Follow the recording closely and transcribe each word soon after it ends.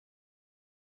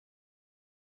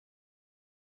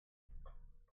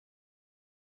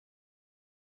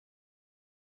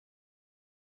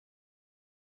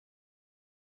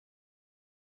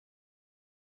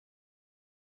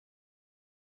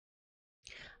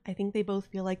I think they both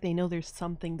feel like they know there's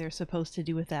something they're supposed to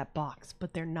do with that box,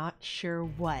 but they're not sure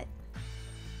what.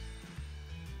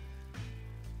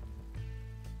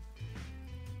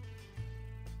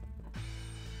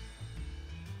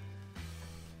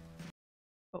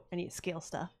 Oh, I need to scale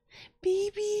stuff.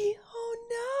 BB! Oh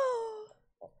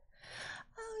no!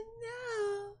 Oh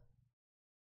no!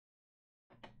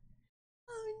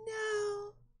 Oh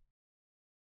no!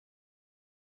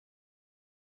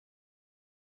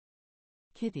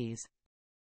 Kitties.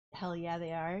 Hell yeah,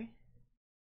 they are.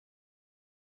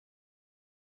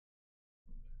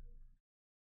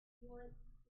 Wait,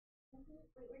 where'd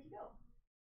you go?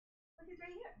 Look, he's right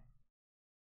here.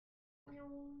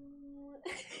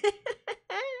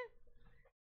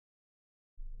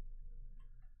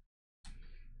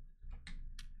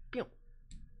 Pew.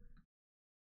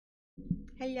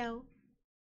 Hello.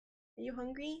 Are you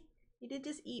hungry? You did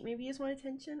just eat. Maybe you just want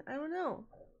attention? I don't know.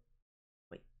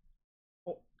 Wait.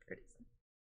 Oh, there it is.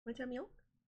 Want some milk?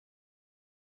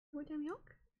 You want some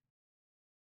milk?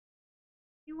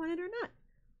 You want it or not?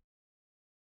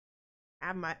 I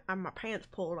have my pants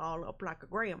pulled all up like a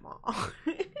grandma.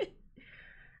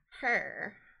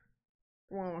 Her.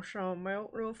 Want some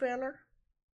milk, little feller?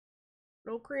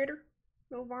 Little critter?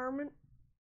 Little varmint?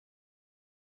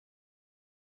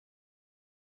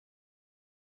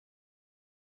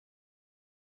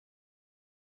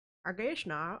 I guess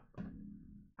not.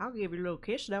 I'll give you a little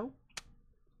kiss though.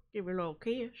 Give you a little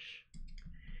kiss.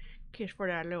 Kiss for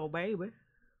that little baby.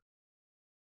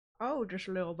 Oh, just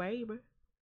a little baby.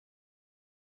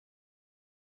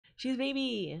 She's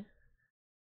baby.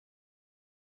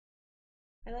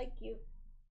 I like you.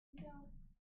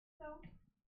 No.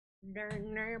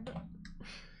 No.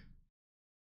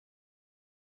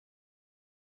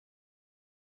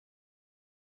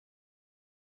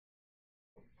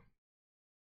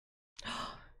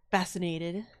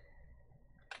 Fascinated.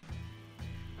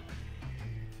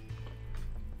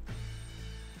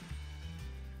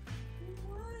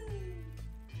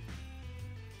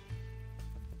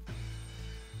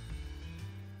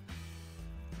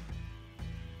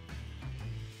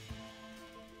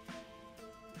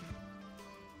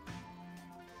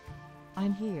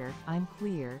 I'm here, I'm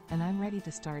queer, and I'm ready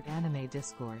to start anime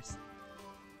discourse.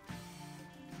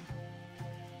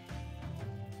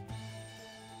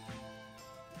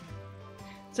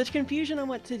 Such confusion on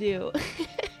what to do.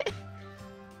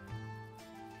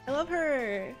 I love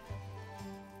her.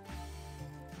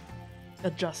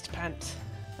 Adjust pant.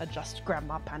 Adjust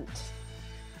grandma pant.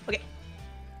 Okay.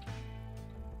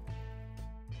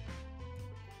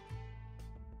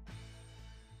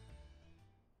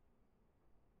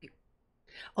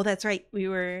 Oh, that's right. We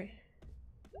were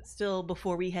still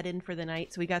before we head in for the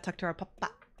night, so we gotta talk to our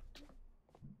papa.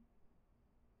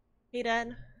 Hey,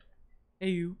 Dad. Hey,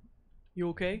 you. You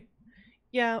okay?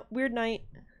 Yeah, weird night.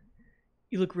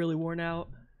 You look really worn out.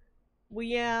 Well,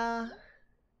 yeah.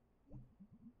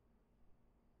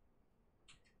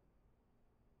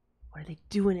 What are they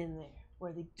doing in there?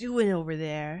 What are they doing over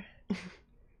there?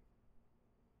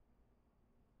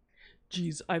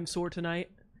 Geez, I'm sore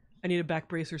tonight. I need a back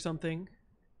brace or something.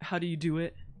 How do you do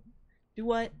it? Do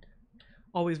what?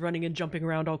 Always running and jumping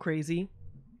around all crazy.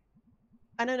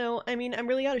 I don't know. I mean, I'm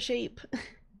really out of shape.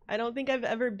 I don't think I've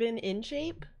ever been in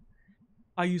shape.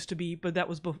 I used to be, but that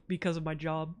was because of my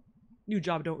job. New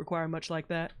job don't require much like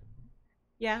that.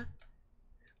 Yeah.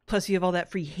 Plus you have all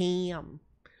that free ham.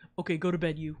 Okay, go to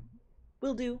bed, you.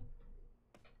 Will do.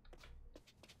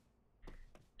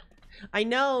 I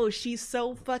know, she's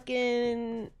so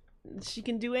fucking... She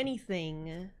can do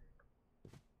anything.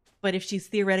 But if she's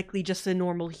theoretically just a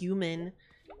normal human,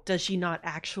 does she not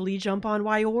actually jump on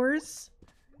Wyors?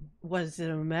 Was it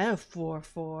a metaphor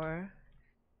for?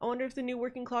 I wonder if the new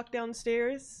working clock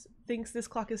downstairs thinks this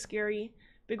clock is scary.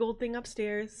 Big old thing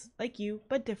upstairs, like you,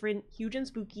 but different, huge and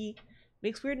spooky.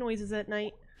 Makes weird noises at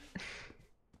night.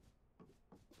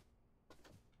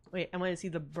 Wait, I want to see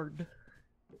the bird.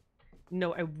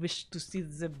 No, I wish to see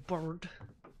the bird.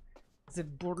 The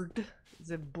bird.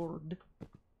 The bird.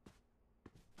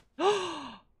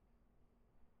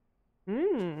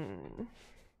 Hmm.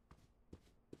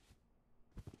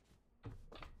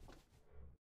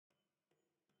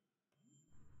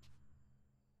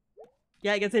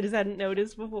 Yeah, I guess I just hadn't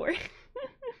noticed before.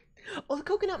 Oh, the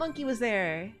coconut monkey was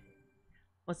there.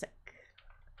 One sec.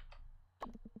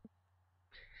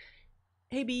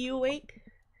 Hey, be you awake?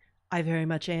 I very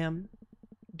much am.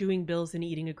 Doing bills and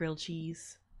eating a grilled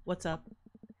cheese. What's up?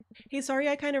 Hey, sorry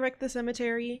I kind of wrecked the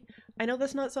cemetery. I know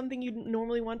that's not something you'd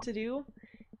normally want to do.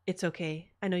 It's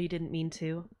okay. I know you didn't mean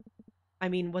to. I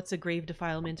mean, what's a grave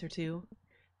defilement or two?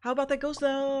 How about that ghost,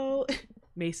 though?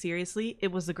 May, seriously?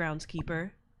 It was the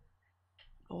groundskeeper.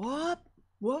 What?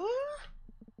 What?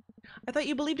 I thought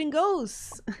you believed in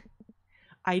ghosts.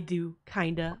 I do,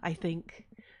 kinda, I think.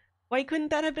 Why couldn't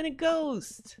that have been a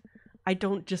ghost? I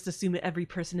don't just assume that every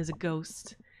person is a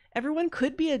ghost. Everyone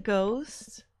could be a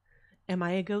ghost. Am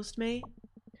I a ghost, May?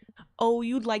 Oh,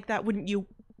 you'd like that, wouldn't you?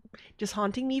 Just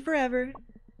haunting me forever.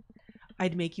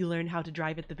 I'd make you learn how to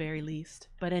drive at the very least.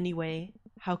 But anyway,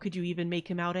 how could you even make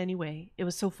him out anyway? It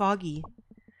was so foggy.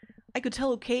 I could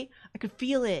tell, okay? I could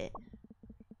feel it.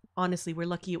 Honestly, we're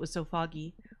lucky it was so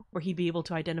foggy, or he'd be able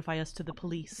to identify us to the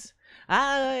police.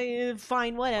 Ah,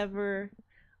 fine, whatever.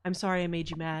 I'm sorry I made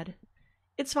you mad.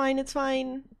 It's fine, it's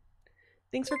fine.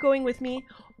 Thanks for going with me.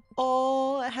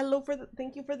 Oh,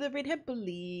 thank you for the Red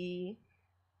Hippoli.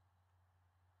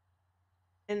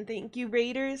 And thank you,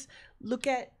 Raiders. Look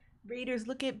at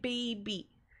baby.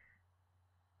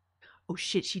 Oh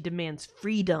shit, she demands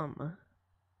freedom.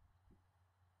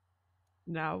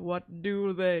 Now what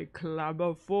do they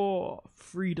clamor for?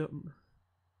 Freedom.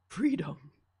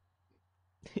 Freedom.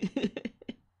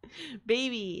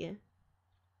 Baby.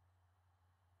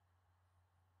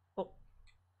 Oh.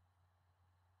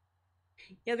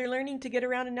 Yeah, they're learning to get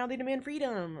around and now they demand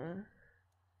freedom.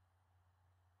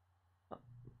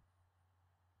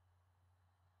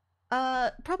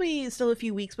 Probably still a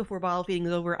few weeks before bottle feeding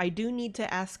is over. I do need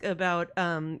to ask about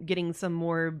getting some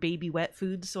more baby wet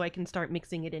foods so I can start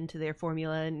mixing it into their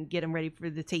formula and get them ready for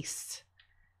the taste.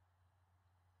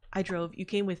 I drove. You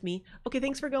came with me. Okay,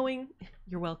 thanks for going.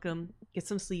 You're welcome. Get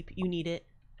some sleep. You need it.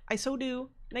 I so do.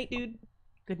 Night, dude.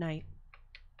 Good night.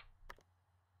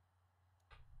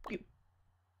 Hey,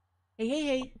 hey,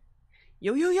 hey.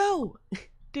 Yo, yo, yo.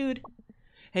 Dude.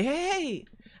 Hey, hey, hey.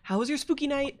 How was your spooky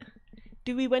night?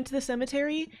 Dude, we went to the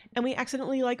cemetery and we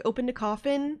accidentally like opened a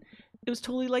coffin. It was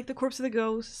totally like the corpse of the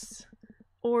ghost.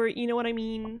 Or, you know what I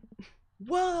mean?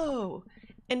 Whoa!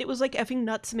 And it was like effing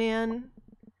nuts, man.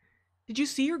 Did you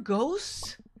see your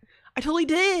ghost? I totally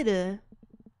did.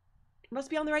 Must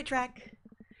be on the right track.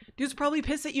 Dude's probably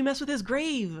pissed that you messed with his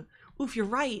grave. Oof, you're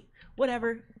right.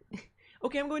 Whatever.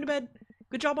 Okay, I'm going to bed.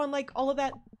 Good job on like all of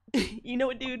that. You know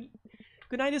what, dude?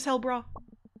 Good night as hell, bro.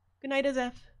 Good night as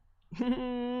F.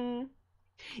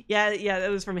 Yeah, that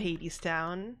was from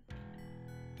Hadestown.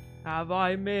 Have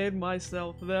I made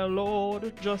myself their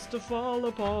lord, just to fall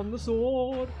upon the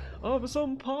sword of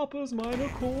some pauper's minor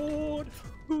chord?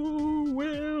 Who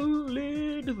will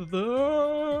lead them?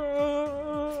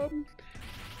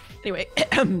 Anyway.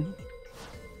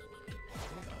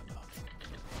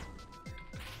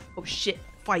 Oh shit,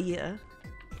 fire.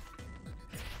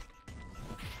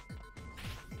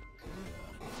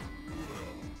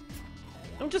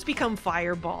 Don't just become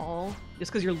Fireball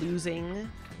just because you're losing.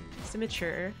 It's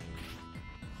immature.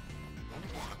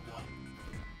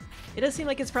 It does seem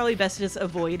like it's probably best to just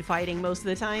avoid fighting most of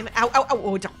the time. Ow, ow, ow,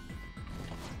 oh, don't.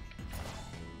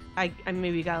 I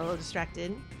maybe got a little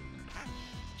distracted.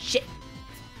 Shit.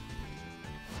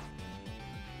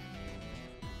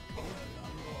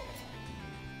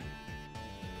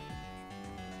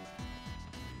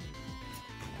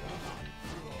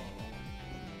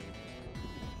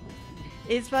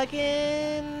 It's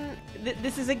fucking...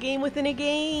 This is a game within a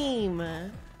game.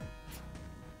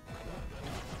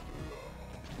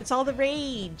 It's all the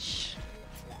rage.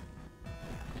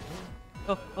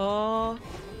 Oh, oh.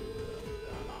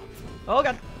 Oh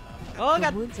god. Oh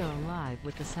god. The woods are alive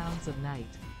with the sounds of night.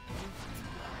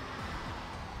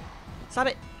 Stop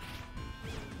it.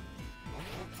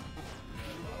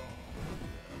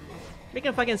 Making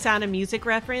a fucking Sound of Music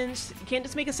reference. You can't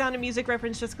just make a Sound of Music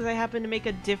reference just because I happen to make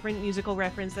a different musical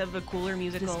reference of a cooler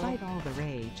musical. Despite all the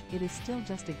rage, it is still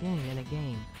just a game in a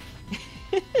game.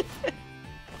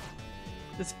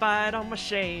 Despite all my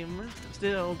shame,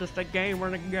 still just a gamer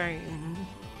in a game.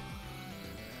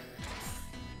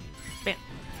 Bam.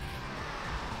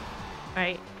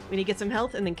 Alright, we need to get some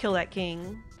health and then kill that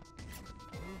king.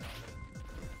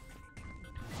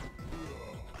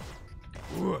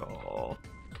 Whoa.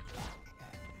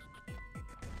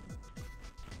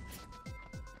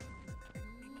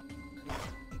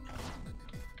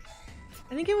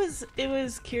 I think it was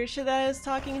Kirsha that I was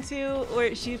talking to,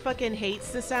 where she fucking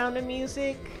hates the Sound of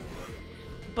Music.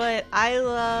 But I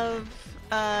love,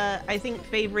 I think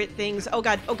favorite things, oh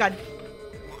god,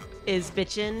 is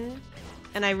Bitchin'.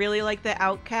 And I really like the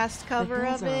Outcast cover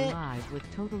of it. The hills are alive with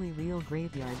totally real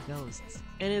graveyard ghosts.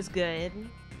 It is good.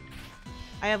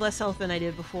 I have less health than I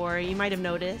did before, you might have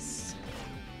noticed.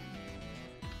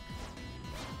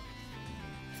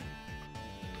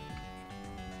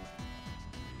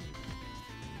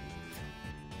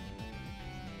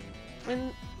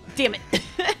 And damn it.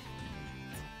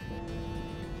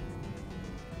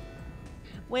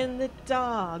 When the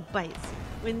dog bites,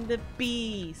 when the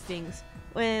bee stings,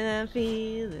 when I'm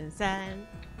feeling sad.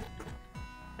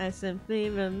 I simply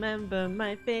remember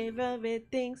my favorite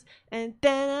things, and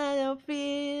then I don't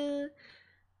feel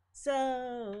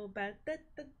so bad.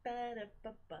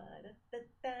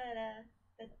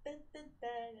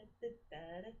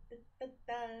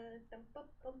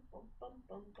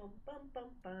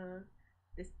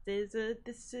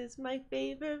 This is my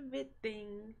favorite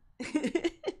thing.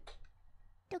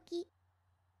 Toki.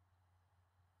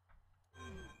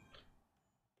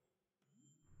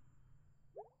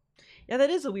 Yeah, that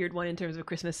is a weird one in terms of a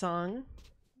Christmas song.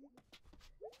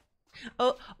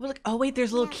 Oh, look! Oh, wait,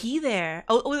 there's a little key there.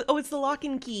 Oh, it's the lock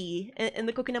and key, and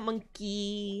the coconut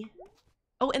monkey.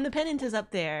 Oh, and the pennant is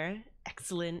up there.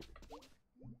 Excellent.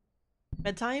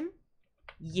 Bedtime?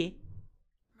 Yeah.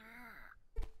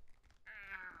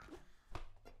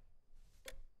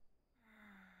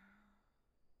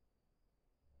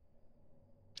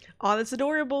 Oh, that's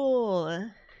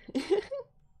adorable.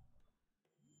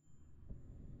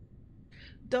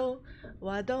 Do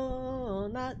wa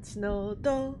donuts no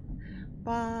do,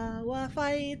 fa wa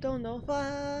fight no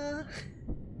fa.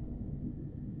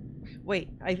 Wait,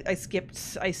 I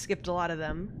skipped a lot of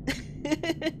them.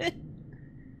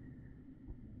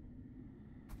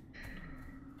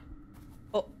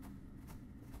 Oh.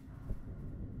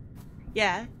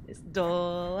 Yeah, it's do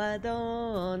wa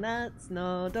donuts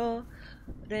no do,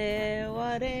 re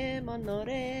wa re mon no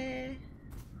re.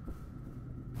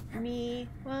 Mi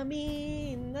wa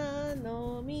minna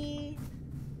no mi,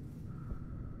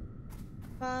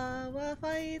 fa wa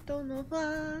fight no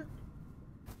fa.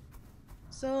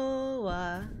 So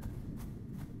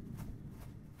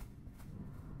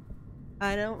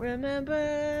I don't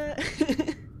remember.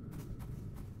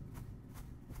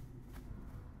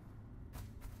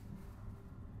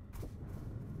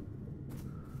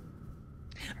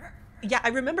 Yeah, I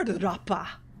remember the rapa.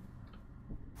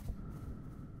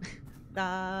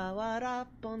 Da wa ra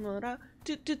po no ra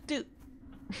toot toot toot.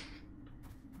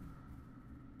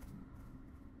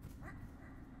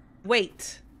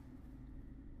 Wait.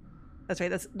 That's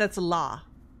right. That's la.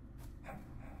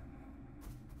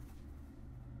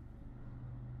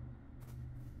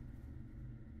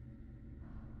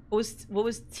 What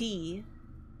was tea?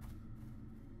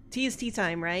 Tea is tea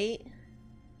time, right?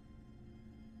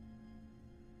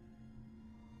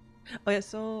 Oh yeah,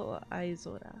 so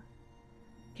Aizora.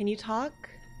 Can you talk?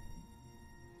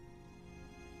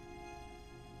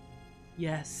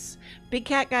 Yes. Big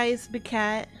cat, guys. Big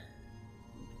cat.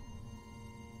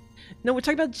 No, we're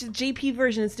talking about JP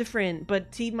version. It's different,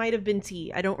 but T might have been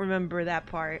T. I don't remember that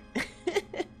part.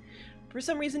 For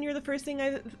some reason, you're the first thing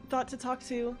I thought to talk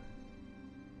to.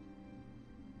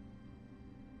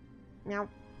 Now,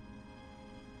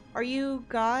 are you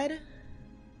God?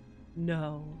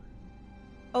 No.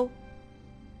 Oh.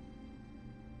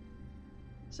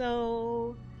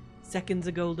 So, seconds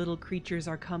ago, little creatures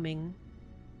are coming.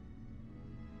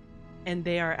 And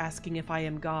they are asking if I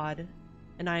am God.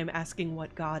 And I am asking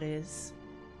what God is.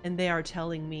 And they are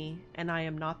telling me, and I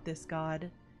am not this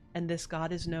God. And this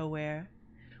God is nowhere.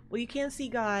 Well, you can't see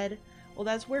God. Well,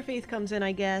 that's where faith comes in,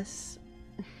 I guess.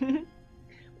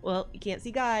 Well, you can't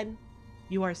see God.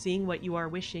 You are seeing what you are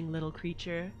wishing, little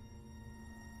creature.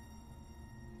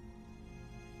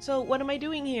 So, what am I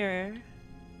doing here?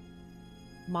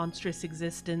 Monstrous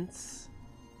existence.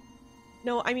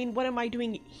 No, I mean, what am I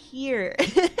doing here?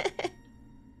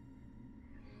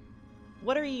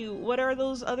 What are you? What are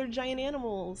those other giant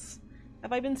animals?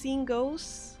 Have I been seeing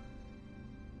ghosts?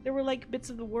 There were like bits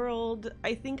of the world.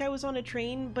 I think I was on a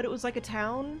train, but it was like a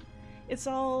town. It's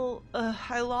all...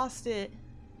 I lost it.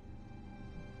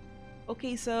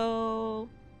 Okay, so...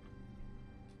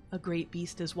 A great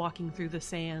beast is walking through the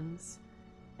sands.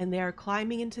 And they are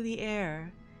climbing into the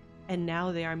air. And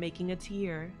now they are making a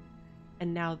tear.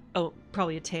 And now... Oh,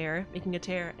 probably a tear. Making a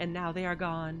tear. And now they are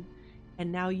gone.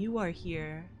 And now you are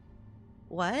here.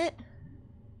 What?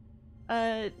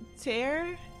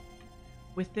 Tear?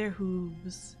 With their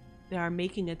hooves, they are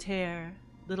making a tear.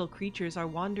 Little creatures are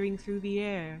wandering through the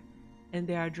air, and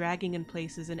they are dragging in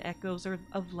places and echoes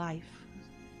of life.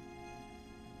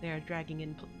 They are dragging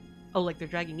in... like they're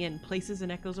dragging in places and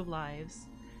echoes of lives.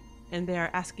 And they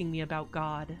are asking me about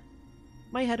God.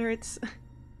 My head hurts.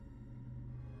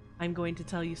 I'm going to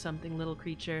tell you something, little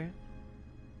creature.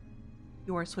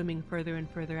 You are swimming further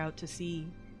and further out to sea.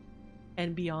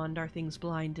 And beyond are things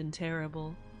blind and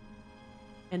terrible.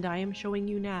 And I am showing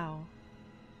you now.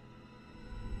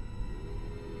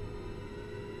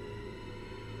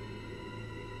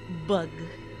 Bug.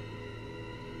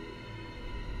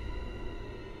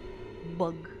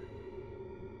 Bug.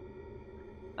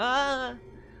 Ah!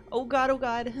 Oh god, oh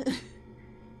god.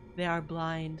 They are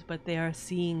blind, but they are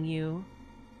seeing you.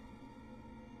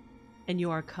 And you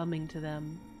are coming to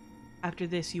them. After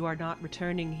this, you are not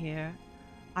returning here.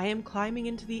 I am climbing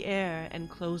into the air and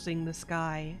closing the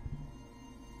sky.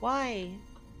 Why?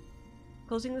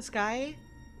 Closing the sky?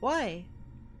 Why?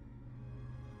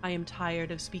 I am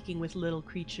tired of speaking with little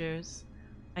creatures.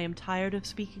 I am tired of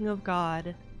speaking of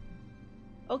God.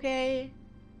 Okay.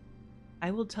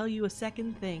 I will tell you a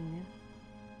second thing.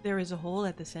 There is a hole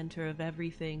at the center of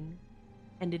everything,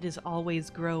 and it is always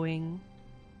growing.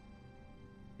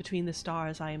 Between the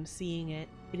stars, I am seeing it.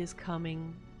 It is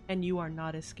coming, and you are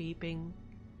not escaping.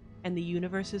 And the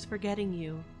universe is forgetting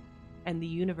you, and the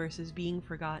universe is being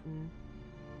forgotten.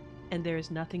 And there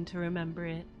is nothing to remember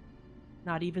it,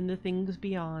 not even the things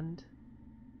beyond.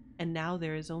 And now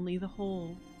there is only the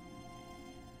hole.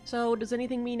 So, does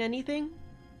anything mean anything?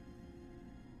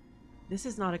 This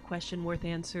is not a question worth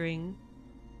answering.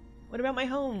 What about my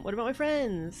home? What about my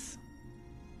friends?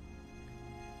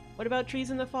 What about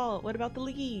trees in the fall? What about the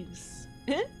leaves?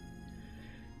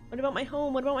 What about my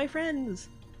home? What about my friends?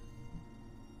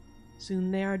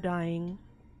 Soon they are dying.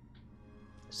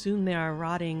 Soon they are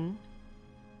rotting.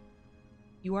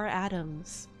 You are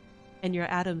atoms, and your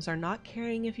atoms are not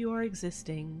caring if you are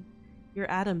existing. Your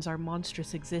atoms are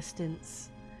monstrous existence.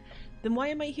 Then why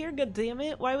am I here,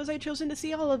 goddammit? Why was I chosen to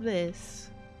see all of this?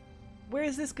 Where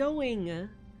is this going?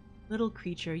 Little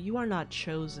creature, you are not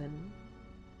chosen.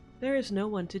 There is no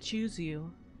one to choose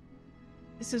you.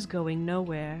 This is going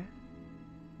nowhere.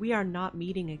 We are not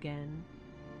meeting again,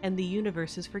 and the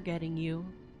universe is forgetting you,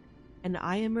 and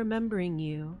I am remembering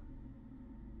you.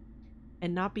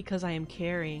 And not because I am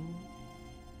caring.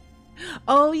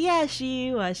 Oh yeah,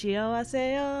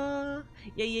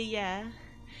 yeah.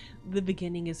 The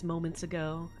beginning is moments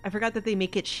ago. I forgot that they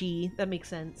make it she. That makes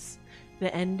sense.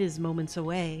 The end is moments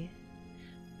away.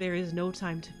 There is no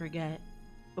time to forget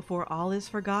before all is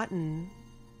forgotten.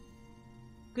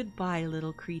 Goodbye,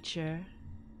 little creature.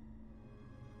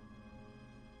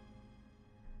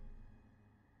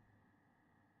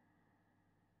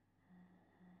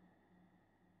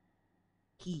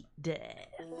 Heat death.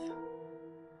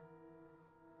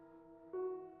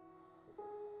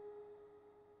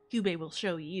 Kyubey will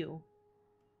show you.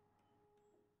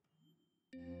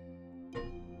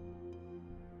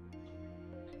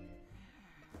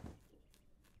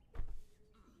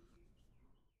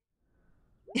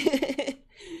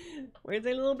 Where's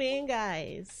our little band,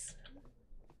 guys?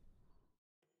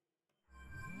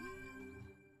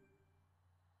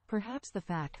 Perhaps the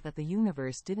fact that the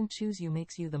universe didn't choose you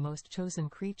makes you the most chosen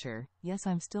creature. Yes,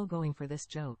 I'm still going for this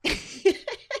joke.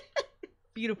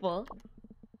 Beautiful.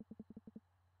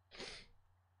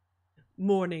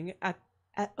 Morning at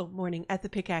the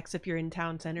Pickaxe if you're in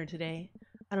Town Center today.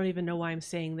 I don't even know why I'm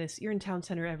saying this. You're in Town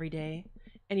Center every day.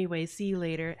 Anyway, see you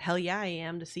later. Hell yeah, I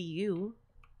am to see you.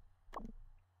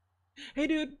 Hey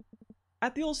dude,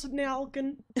 at the old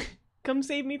Snalkin. Come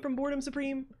save me from boredom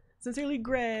supreme. Sincerely,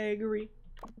 Gregory.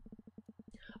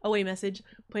 Away message.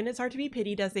 Planets are to be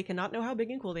pitied as they cannot know how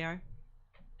big and cool they are.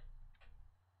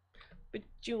 But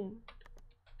June.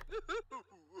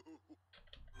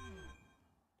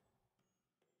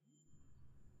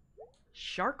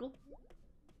 Sharkle.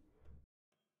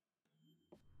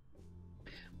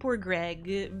 Poor Greg.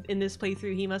 In this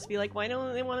playthrough, he must be like, why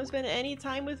don't they want to spend any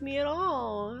time with me at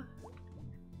all?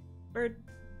 Bird,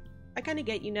 I kind of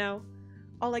get you now.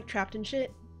 All like trapped and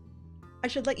shit. I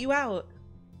should let you out.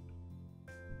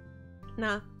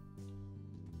 Nah.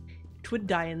 'Twould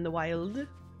die in the wild.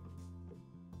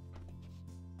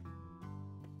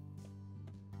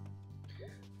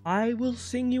 I will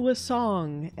sing you a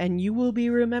song, and you will be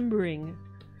remembering.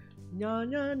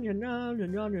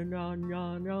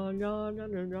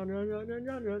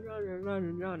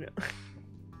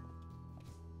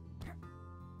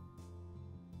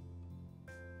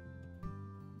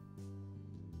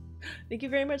 Thank you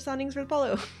very much, Soundings, for the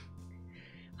follow.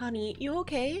 Honey, you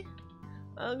okay?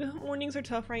 Mornings are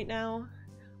tough right now.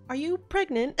 Are you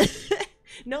pregnant?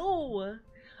 No.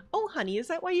 Oh, honey, is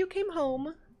that why you came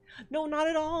home? No, not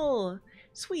at all.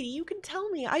 Sweetie, you can tell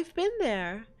me. I've been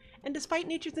there. And despite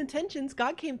nature's intentions,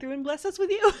 God came through and blessed us with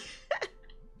you.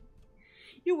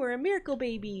 You were a miracle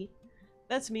baby.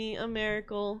 That's me, a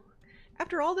miracle.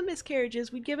 After all the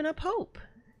miscarriages, we'd given up hope.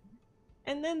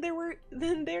 And then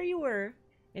there you were.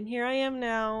 And here I am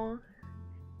now.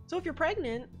 So if you're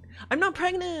pregnant, I'm not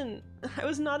pregnant. I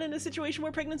was not in a situation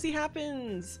where pregnancy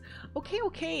happens.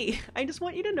 Okay. I just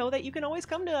want you to know that you can always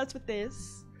come to us with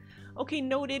this. Okay,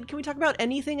 noted. Can we talk about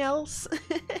anything else?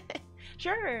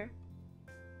 Sure.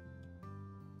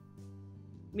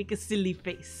 Make a silly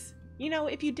face. You know,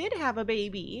 if you did have a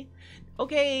baby.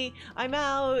 Okay, I'm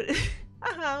out.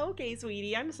 Haha, okay,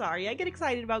 sweetie, I'm sorry. I get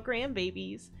excited about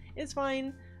grandbabies. It's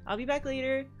fine. I'll be back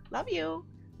later. Love you.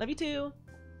 Love you too.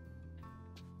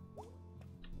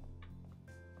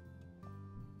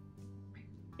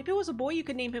 If it was a boy, you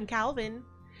could name him Calvin.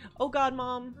 Oh god,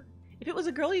 Mom. If it was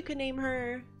a girl, you could name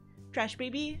her... Trash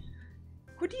Baby?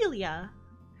 Cordelia.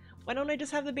 Why don't I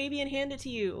just have the baby and hand it to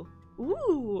you?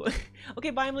 Ooh.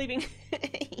 Okay, bye, I'm leaving.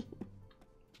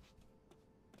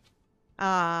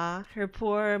 Ah, her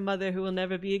poor mother who will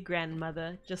never be a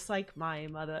grandmother, just like my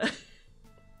mother.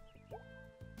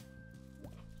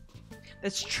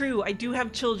 That's true, I do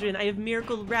have children. I have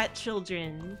miracle rat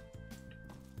children.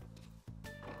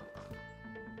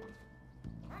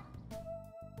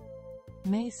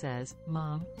 May says,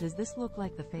 Mom, does this look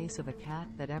like the face of a cat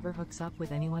that ever hooks up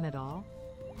with anyone at all?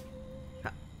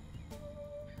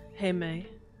 Hey, May.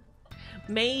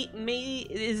 May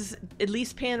is at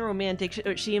least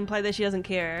pan-romantic. She implied that she doesn't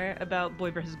care about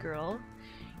boy versus girl.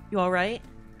 You alright?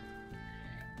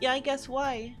 Yeah, I guess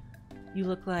why? You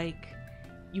look like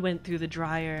you went through the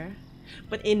dryer.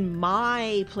 But in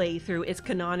my playthrough, it's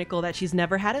canonical that she's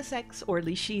never had a sex, or at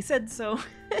least she said so.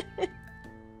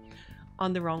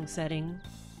 On the wrong setting.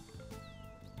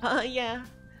 Yeah.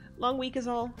 Long week is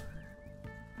all.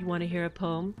 You want to hear a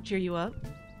poem? Cheer you up?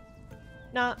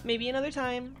 Nah, maybe another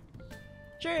time.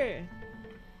 Sure.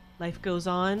 Life goes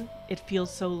on. It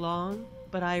feels so long.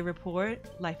 But I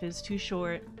report, life is too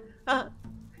short.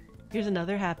 Here's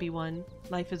another happy one.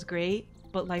 Life is great,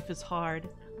 but life is hard.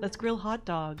 Let's grill hot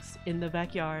dogs in the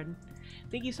backyard.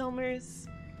 Thank you, Somers.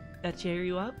 That cheer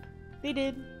you up? They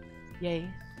did. Yay.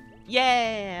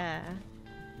 Yeah!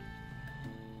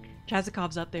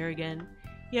 Chazakov's up there again.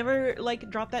 You ever,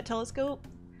 like, drop that telescope?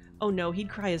 Oh no, he'd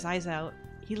cry his eyes out.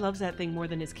 He loves that thing more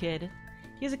than his kid.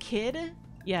 He has a kid?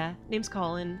 Yeah, name's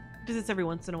Colin. Visits every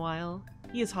once in a while.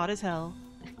 He is hot as hell.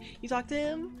 You talk to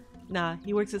him? Nah,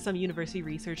 he works at some university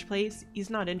research place. He's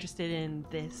not interested in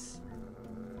this.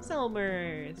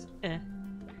 Selmers.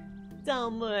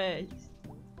 Selmers.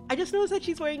 I just noticed that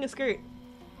she's wearing a skirt.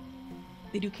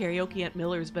 They do karaoke at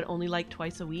Miller's, but only like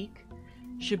twice a week.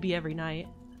 Should be every night.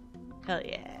 Hell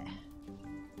yeah.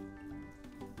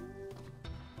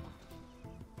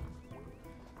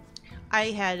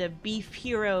 I had a beef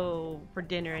hero for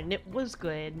dinner and it was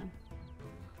good.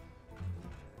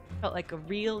 Felt like a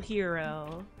real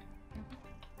hero.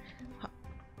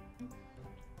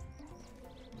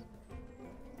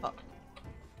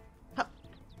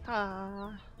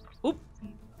 Oop.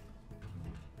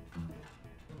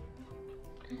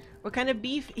 What kind of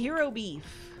beef? Hero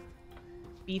beef.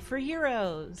 Beef for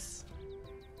heroes.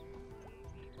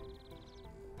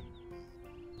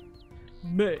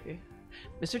 May.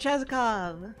 Mr.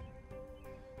 Chazakov.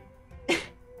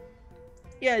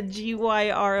 Yeah,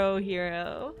 GYRO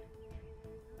hero.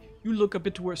 You look a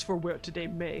bit worse for wear today,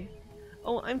 May.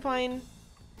 Oh, I'm fine.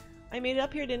 I made it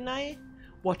up here, didn't I?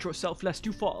 Watch yourself lest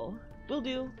you fall. Will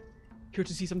do. Here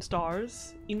to see some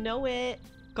stars? You know it.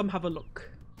 Come have a look.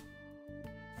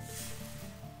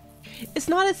 It's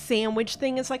not a sandwich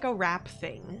thing, it's like a wrap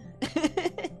thing.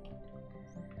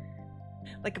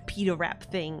 Like a pita wrap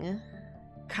thing.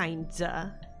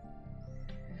 Kinda.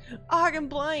 Ah, I'm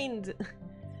blind!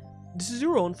 This is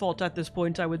your own fault at this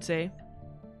point, I would say.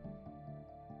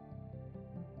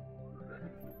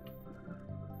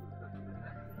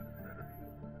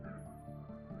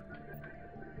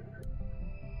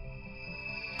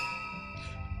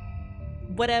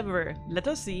 Whatever, let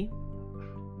us see.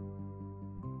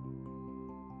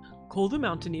 Cole the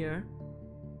Mountaineer.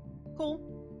 Cole.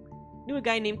 Knew a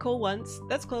guy named Cole once.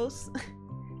 That's close.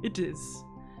 It is.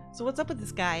 So what's up with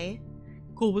this guy?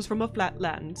 Cole was from a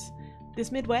flatland.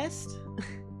 This Midwest?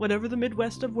 Whatever the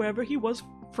Midwest of wherever he was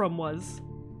from was.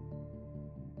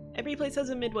 Every place has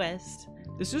a Midwest.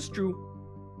 This is true.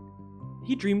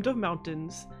 He dreamed of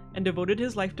mountains and devoted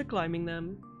his life to climbing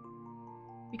them.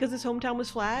 Because his hometown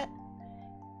was flat?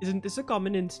 Isn't this a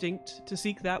common instinct to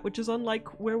seek that which is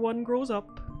unlike where one grows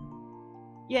up?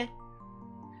 Yeah.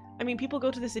 I mean, people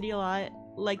go to the city a lot.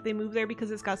 Like, they move there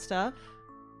because it's got stuff.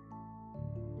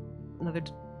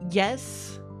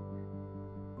 Yes.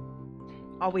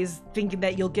 Always thinking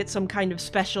that you'll get some kind of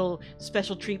special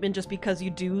treatment just because you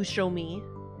do show me.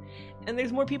 And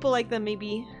there's more people like them,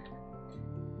 maybe.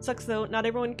 Sucks though, not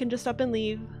everyone can just up and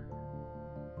leave.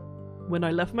 When I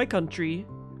left my country,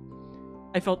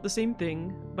 I felt the same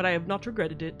thing, but I have not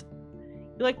regretted it.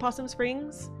 You like Possum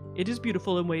Springs? It is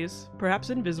beautiful in ways, perhaps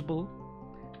invisible,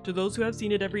 to those who have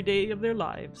seen it every day of their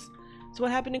lives. So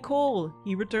what happened to Cole?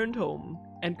 He returned home,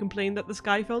 and complained that the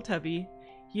sky felt heavy.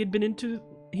 He had been into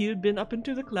He had been up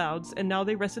into the clouds, and now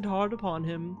they rested hard upon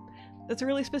him. That's a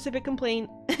really specific complaint.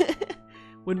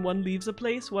 When one leaves a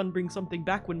place, one brings something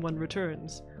back when one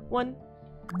returns. One.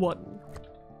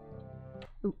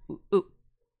 Ooh, ooh, ooh.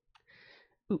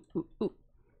 Ooh, ooh, ooh.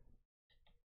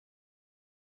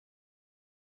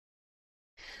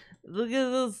 Look at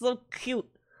this, so cute.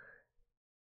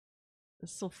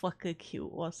 It's so fucking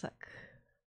cute. One sec.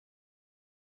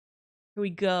 Here we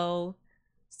go.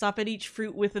 Stop at each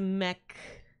fruit with a mech.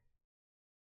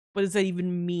 What does that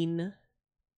even mean?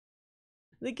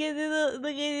 Look at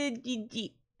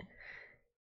it.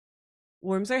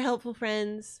 Worms are helpful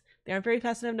friends. They aren't very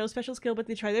fast and have no special skill, but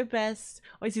they try their best.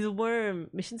 Oh, I see the worm.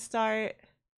 Mission start.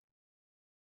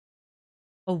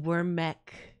 A worm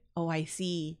mech. Oh, I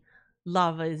see.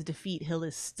 Lava is defeat, hill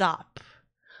is stop.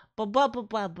 Ba ba ba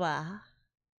ba ba.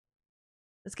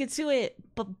 Let's get to it.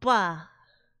 Ba ba.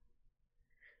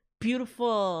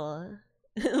 Beautiful.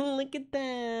 Look at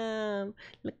them.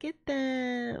 Look at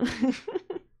them.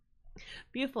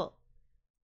 Beautiful.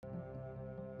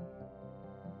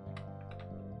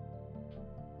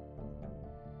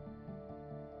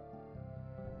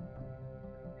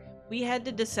 We had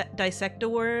to dissect a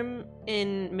worm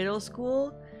in middle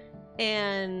school,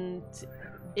 and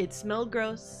it smelled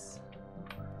gross.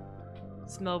 It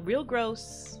smelled real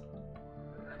gross.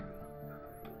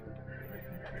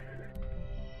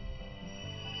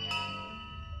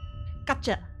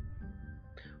 Gotcha!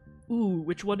 Ooh,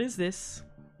 which one is this?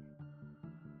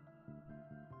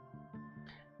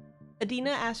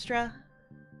 Adina Astra.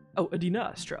 Oh, Adina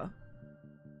Astra.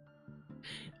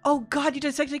 Oh god, you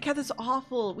dissected a cat, that's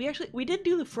awful. We did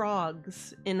do the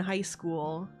frogs in high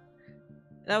school.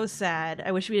 That was sad.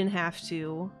 I wish we didn't have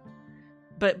to.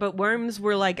 But worms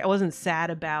were like, I wasn't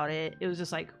sad about it. It was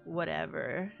just like,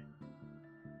 whatever.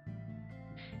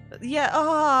 Yeah,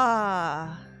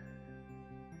 oh.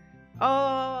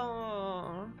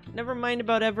 Never mind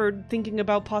about ever thinking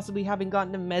about possibly having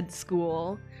gotten to med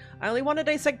school. I only want to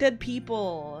dissect dead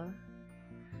people.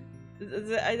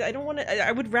 I don't want to.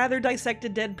 I would rather dissect a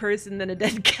dead person than a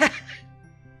dead cat.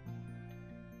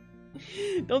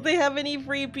 Don't they have any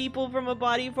free people from a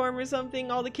body farm or something?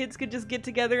 All the kids could just get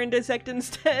together and dissect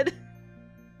instead.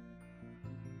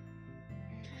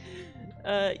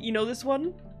 You know this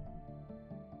one?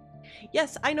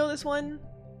 Yes, I know this one.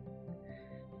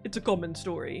 It's a common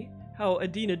story. How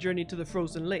Adina journeyed to the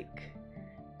frozen lake.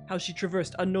 How she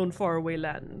traversed unknown faraway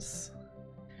lands.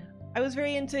 I was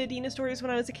very into Adina stories when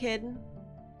I was a kid.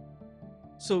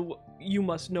 So, you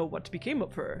must know what became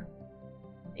of her.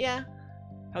 Yeah.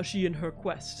 How she in her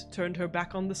quest turned her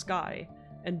back on the sky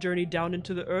and journeyed down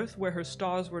into the earth where her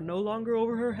stars were no longer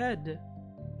over her head.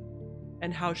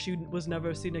 And how she was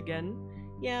never seen again.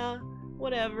 Yeah,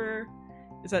 whatever.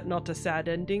 Is that not a sad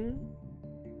ending?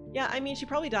 Yeah, I mean, she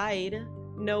probably died.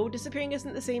 No, disappearing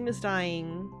isn't the same as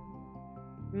dying.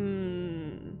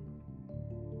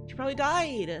 She probably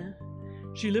died.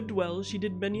 She lived well, she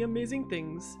did many amazing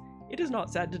things. It is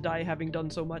not sad to die having done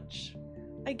so much.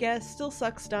 I guess, still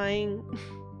sucks dying.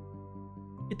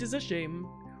 It is a shame.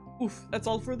 Oof, that's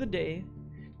all for the day.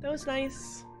 That was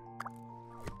nice.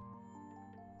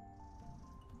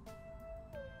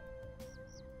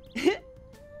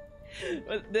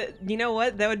 You know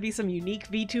what? That would be some unique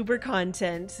VTuber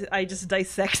content. I just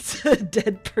dissect a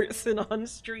dead person on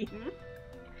stream.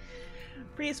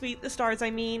 Pretty sweet, the stars, I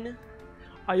mean.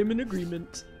 I am in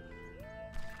agreement.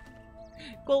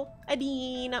 Cool.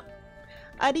 Adina.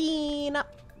 Adina.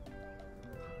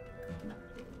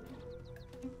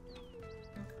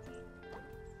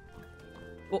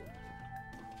 Oh.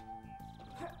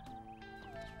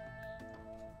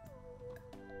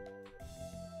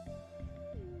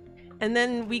 And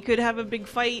then we could have a big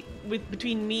fight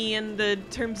between me and the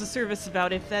terms of service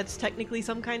about if that's technically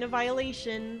some kind of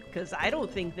violation. Because I don't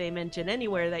think they mention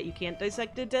anywhere that you can't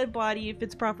dissect a dead body if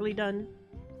it's properly done.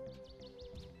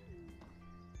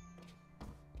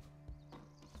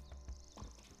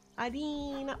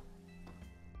 Adina.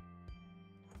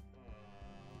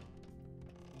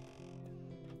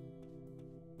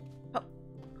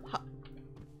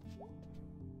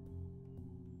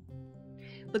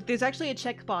 Look, there's actually a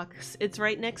checkbox. It's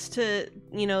right next to,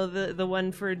 you know, the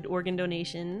one for organ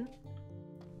donation.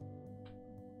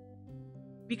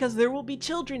 Because there will be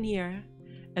children here.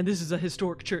 And this is a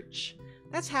historic church.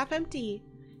 That's half empty.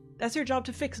 That's your job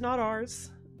to fix, not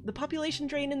ours. The population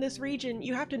drain in this region,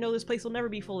 you have to know this place will never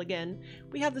be full again.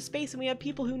 We have the space and we have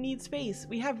people who need space.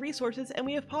 We have resources and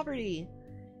we have poverty.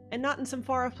 And not in some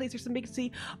far off place or some big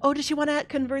city. Oh, does she want to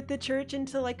convert the church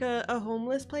into like a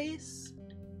homeless place?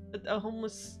 A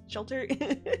homeless shelter?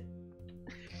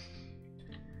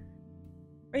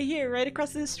 Right here, right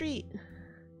across the street.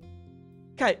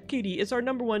 Katie, it's our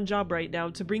 #1 job right now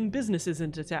to bring businesses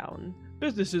into town.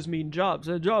 Businesses mean jobs,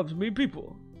 and jobs mean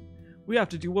people. We have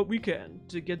to do what we can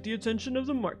to get the attention of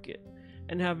the market,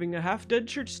 and having a half-dead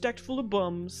church stacked full of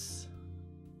bums.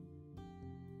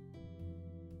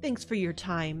 Thanks for your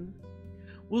time.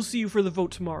 We'll see you for the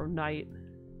vote tomorrow night.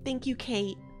 Thank you,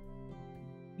 Kate.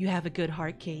 You have a good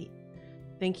heart, Kate.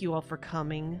 Thank you all for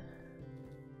coming.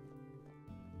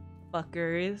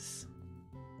 Fuckers.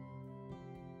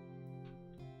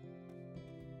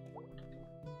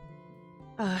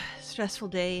 Stressful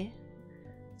day.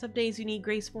 Some days you need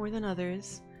grace more than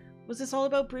others. Was this all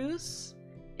about Bruce?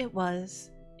 It was.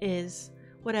 Is.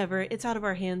 Whatever. It's out of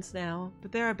our hands now.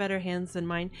 But there are better hands than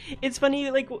mine. It's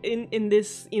funny, like, in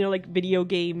this, you know, like, video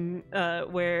game,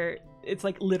 where it's,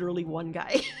 like, literally one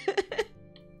guy.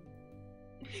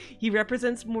 He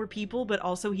represents more people, but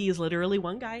also he is literally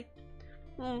one guy.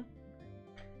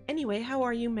 Anyway, how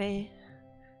are you, May?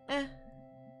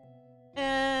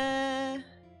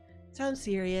 Sounds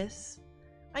serious.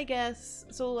 I guess.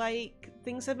 So, like,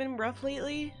 things have been rough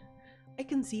lately? I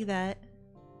can see that.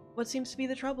 What seems to be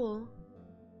the trouble?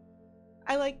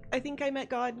 I think I met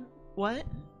God. What?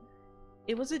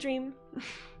 It was a dream.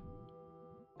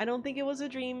 I don't think it was a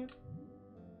dream.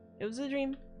 It was a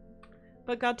dream.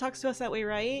 But God talks to us that way,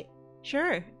 right?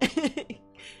 Sure.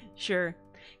 Sure.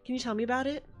 Can you tell me about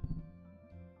it?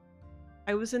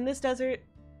 I was in this desert.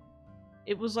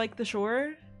 It was like the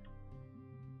shore.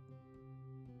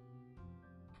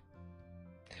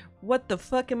 What the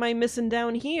fuck am I missing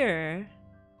down here?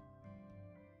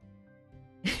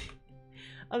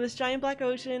 Of this giant black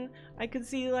ocean, I could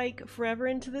see like forever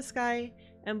into the sky,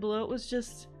 and below it was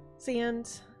just sand.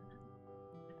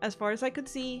 As far as I could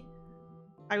see,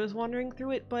 I was wandering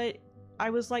through it, but I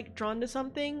was like drawn to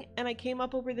something, and I came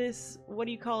up over this, what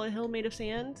do you call a hill made of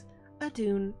sand? A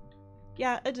dune.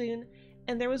 Yeah, a dune.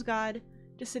 And there was God,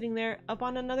 just sitting there up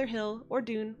on another hill, or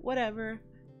dune, whatever.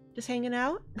 Just hanging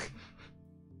out?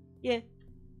 Yeah.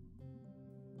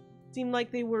 Seemed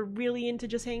like they were really into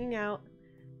just hanging out.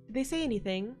 Did they say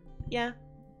anything? Yeah.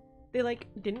 They like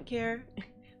didn't care.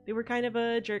 They were kind of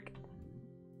a jerk.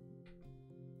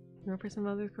 No person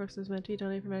of other course was meant to be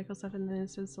donated for medical stuff and then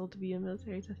instead sold to be a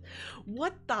military test.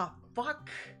 What the fuck?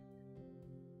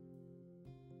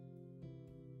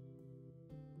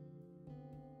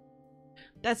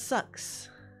 That sucks.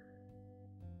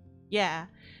 Yeah.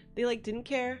 They like didn't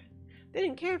care. They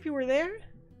didn't care if you were there.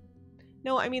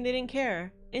 No, I mean they didn't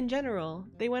care. In general.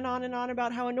 They went on and on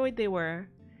about how annoyed they were.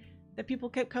 That people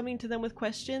kept coming to them with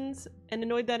questions, and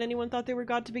annoyed that anyone thought they were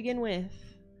God to begin with.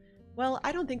 Well,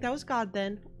 I don't think that was God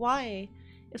then. Why?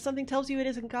 If something tells you it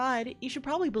isn't God, you should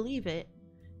probably believe it.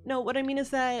 No, what I mean is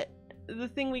that the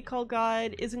thing we call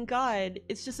God isn't God.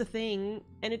 It's just a thing,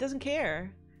 and it doesn't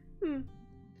care.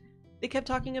 They kept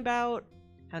talking about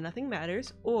how nothing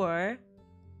matters, or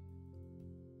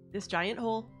this giant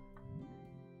hole.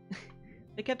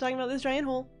 They kept talking about this giant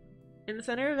hole in the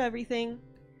center of everything,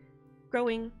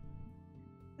 growing.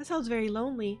 That sounds very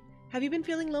lonely. Have you been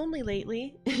feeling lonely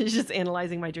lately? Just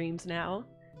analyzing my dreams now.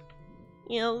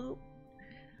 You know,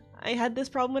 I had this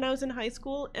problem when I was in high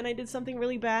school and I did something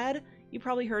really bad. You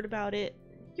probably heard about it.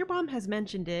 Your mom has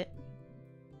mentioned it.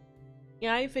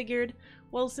 Yeah, I figured,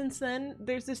 well, since then,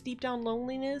 there's this deep down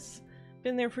loneliness.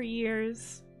 Been there for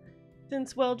years.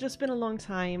 Since, well, just been a long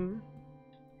time.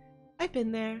 I've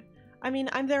been there. I mean,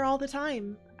 I'm there all the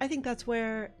time. I think that's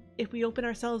where, if we open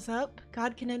ourselves up,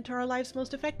 God can enter our lives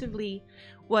most effectively.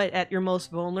 What, at your most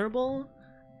vulnerable?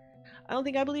 I don't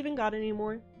think I believe in God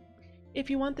anymore. If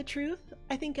you want the truth,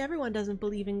 I think everyone doesn't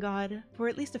believe in God for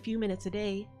at least a few minutes a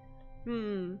day.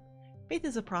 Faith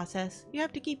is a process. You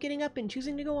have to keep getting up and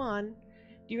choosing to go on.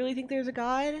 Do you really think there's a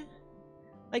God?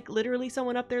 Like literally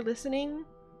someone up there listening?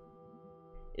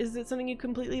 Is it something you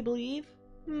completely believe?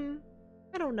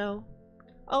 I don't know.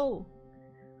 Oh,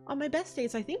 on my best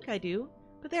days I think I do,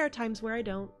 but there are times where I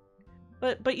don't.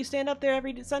 But you stand up there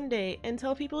every Sunday and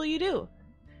tell people you do.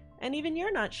 And even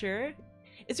you're not sure.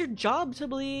 It's your job to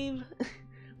believe.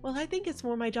 Well, I think it's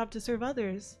more my job to serve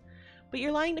others. But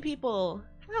you're lying to people.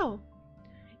 How?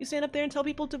 You stand up there and tell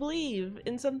people to believe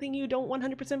in something you don't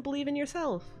 100% believe in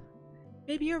yourself.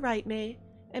 Maybe you're right, May.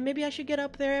 And maybe I should get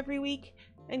up there every week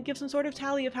and give some sort of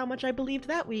tally of how much I believed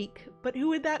that week. But who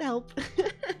would that help?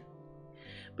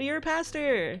 But you're a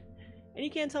pastor. And you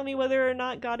can't tell me whether or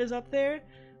not God is up there.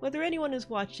 Whether anyone is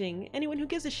watching. Anyone who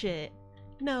gives a shit.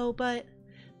 No, but...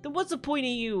 then what's the point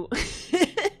of you?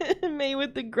 May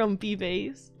with the grumpy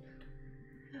face.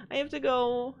 I have to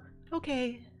go.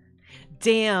 Okay.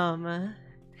 Damn.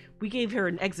 We gave her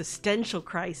an existential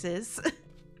crisis.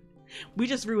 We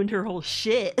just ruined her whole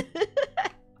shit.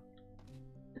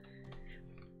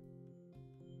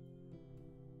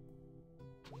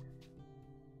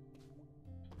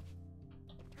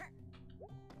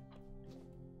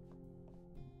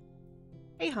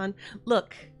 Hey, hon.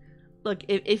 Look. Look,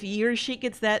 if your shit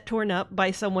gets that torn up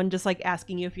by someone just like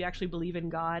asking you if you actually believe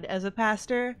in God as a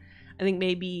pastor, I think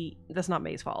maybe that's not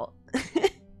May's fault.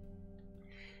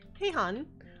 Hey, hon.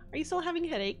 Are you still having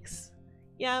headaches?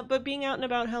 Yeah, but being out and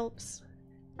about helps.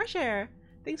 Fresh air.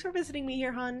 Thanks for visiting me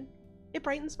here, hon. It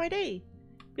brightens my day.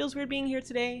 Feels weird being here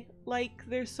today. Like,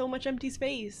 there's so much empty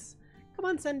space. Come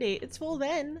on, Sunday. It's full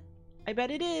then. I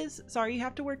bet it is. Sorry you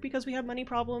have to work because we have money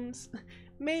problems.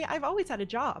 May, I've always had a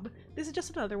job. This is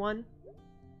just another one.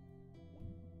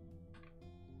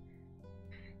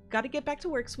 Gotta get back to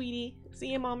work, sweetie.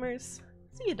 See ya, mommers.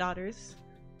 See ya, daughters.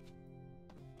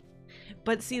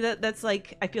 But see, that's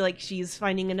like, I feel like she's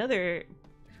finding another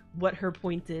what her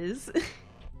point is.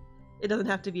 It doesn't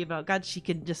have to be about God. She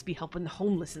could just be helping the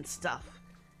homeless and stuff.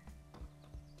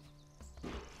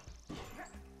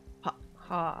 Ha,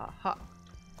 ha, ha.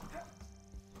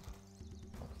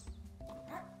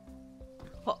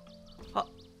 Ha, ha.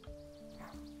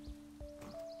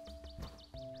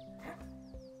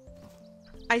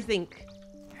 I think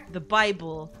the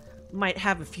Bible might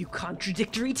have a few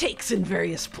contradictory takes in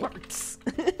various parts.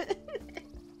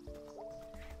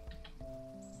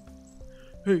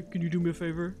 Hey, can you do me a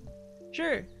favor?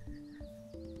 Sure.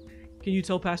 Can you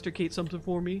tell Pastor Kate something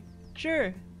for me?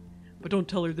 Sure. But don't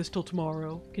tell her this till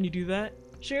tomorrow. Can you do that?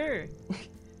 Sure.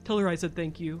 Tell her I said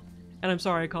thank you, and I'm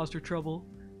sorry I caused her trouble,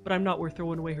 but I'm not worth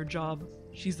throwing away her job.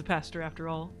 She's the pastor after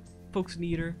all. Folks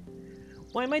need her.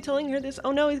 Why am I telling her this?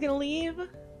 Oh no, he's gonna leave?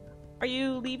 Are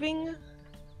you leaving?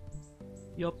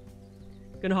 Yup.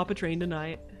 Gonna hop a train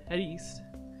tonight. Head east.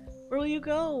 Where will you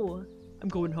go? I'm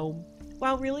going home.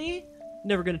 Wow, really?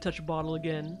 Never gonna touch a bottle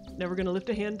again. Never gonna lift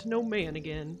a hand to no man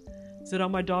again. Sit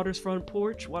on my daughter's front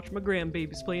porch, watch my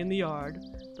grandbabies play in the yard.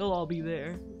 They'll all be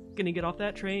there. Gonna get off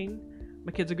that train.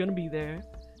 My kids are gonna be there.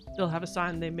 They'll have a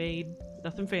sign they made.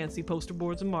 Nothing fancy, poster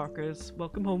boards and markers.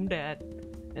 Welcome home, Dad.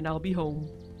 And I'll be home.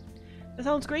 That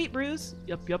sounds great, Bruce.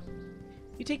 Yup, yup.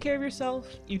 You take care of yourself.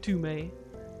 You too, May.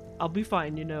 I'll be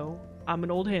fine, you know. I'm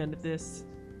an old hand at this.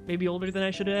 Maybe older than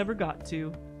I should have ever got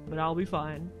to. But I'll be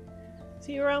fine.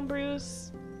 See you around,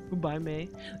 Bruce. Goodbye, May.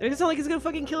 It doesn't sound like he's gonna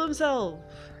fucking kill himself.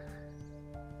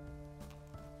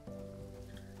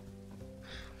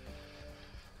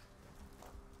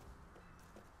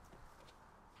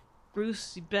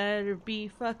 Bruce, you better be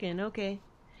fucking okay.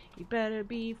 You better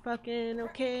be fucking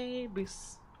okay,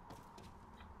 Bruce.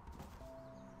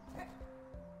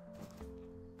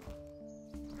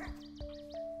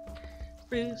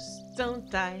 Bruce, don't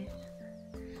die.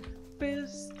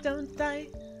 Bruce, don't die.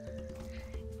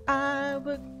 I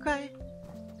would cry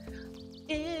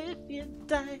if you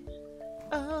die.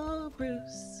 Oh,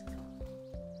 Bruce.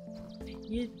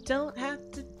 You don't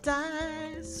have to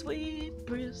die, sweet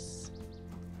Bruce.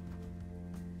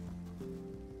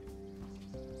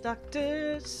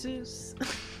 Dr. Seuss.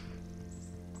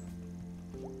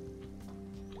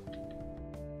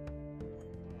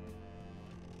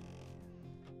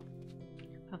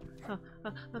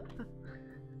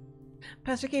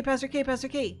 Pastor K, Pastor K, Pastor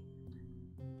K.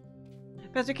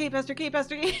 Pastor K, Pastor K,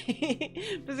 Pastor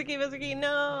K. Pastor K, Pastor K,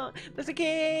 no. Pastor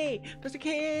K, Pastor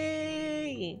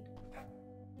K.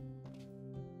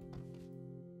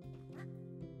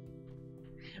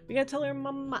 We gotta tell her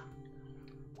mama.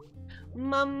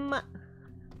 Mama.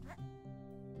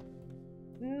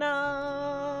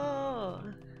 No.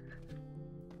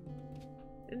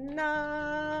 No.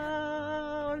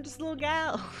 I'm just a little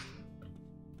gal.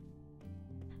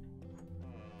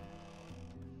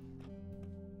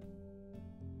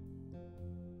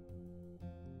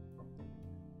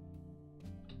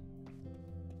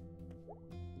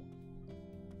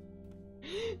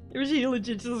 Or she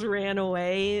legit just ran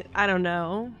away. I don't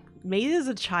know. Mate is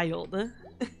a child.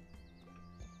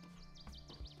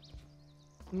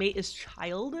 Mate is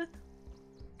child?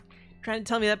 Trying to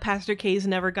tell me that Pastor K's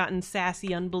never gotten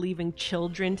sassy, unbelieving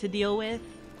children to deal with?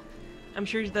 I'm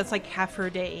sure that's like half her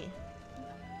day.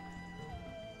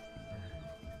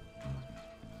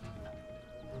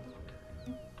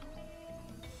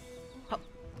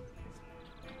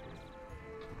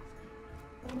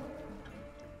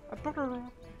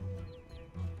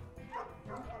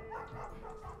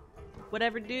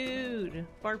 Whatever, dude.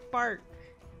 Bark, bark.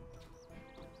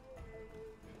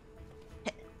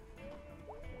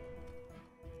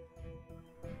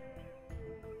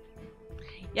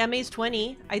 Yeah, May's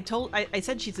 20. I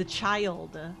said she's a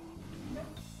child.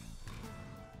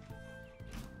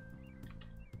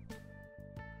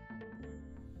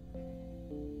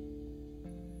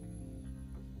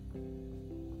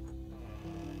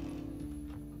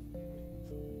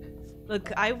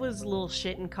 Look, I was a little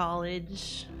shit in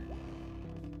college.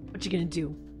 What you gonna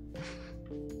do?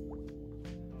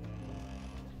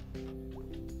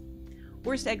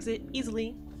 Forced exit,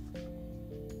 easily.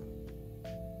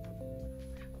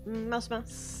 Mouse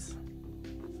mouse.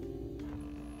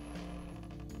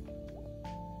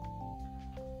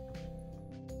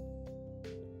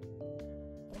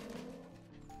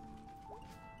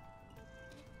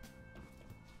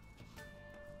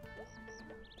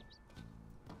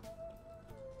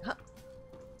 Huh.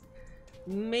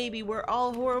 Maybe we're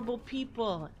all horrible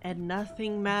people and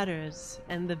nothing matters,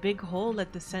 and the big hole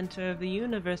at the center of the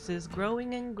universe is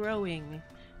growing and growing,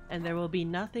 and there will be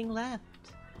nothing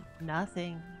left.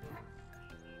 Nothing.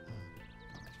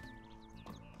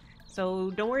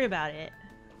 So don't worry about it.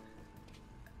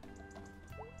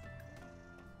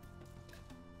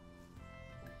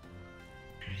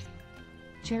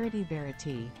 Charity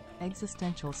Verity.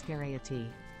 Existential Scariety.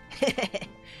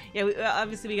 Yeah,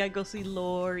 obviously we gotta go see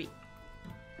Lori.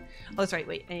 Oh, that's right.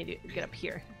 Wait, I need to get up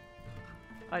here.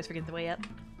 I always forget the way up.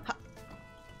 Ha.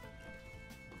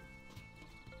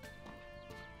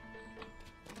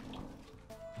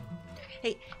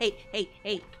 Hey, hey, hey,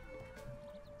 hey.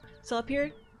 Still up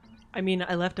here? I mean,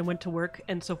 I left and went to work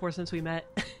and so forth since we met.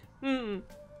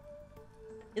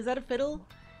 Is that a fiddle?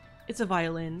 It's a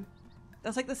violin.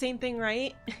 That's like the same thing,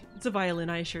 right? It's a violin,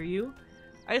 I assure you.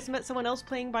 I just met someone else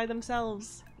playing by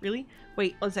themselves. Really?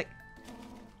 Wait, one sec.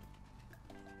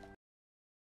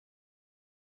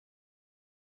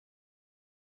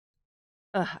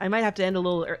 I might have to end a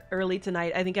little early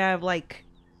tonight. I think I have like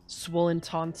swollen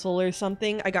tonsil or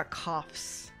something. I got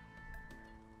coughs.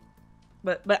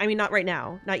 But I mean, not right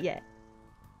now. Not yet.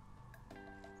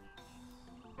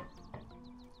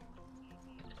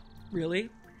 Really?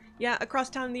 Yeah, across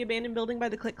town in the abandoned building by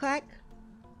the Click Clack.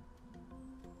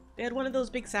 They had one of those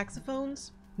big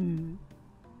saxophones.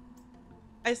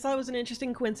 I thought it was an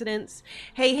interesting coincidence.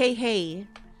 Hey, hey, hey.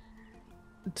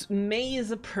 May is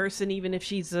a person even if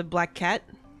she's a black cat.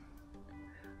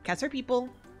 Cats are people.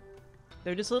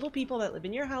 They're just little people that live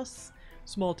in your house.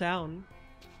 Small town.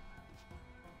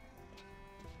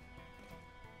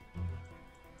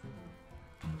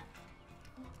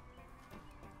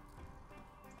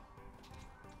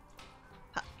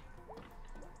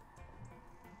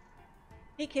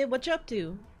 Hey kid, what you up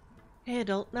to? Hey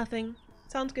adult, nothing.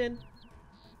 Sounds good.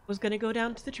 Was gonna go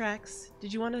down to the tracks.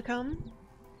 Did you want to come?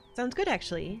 Sounds good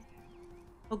actually.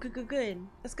 Oh good, good, good.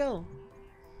 Let's go.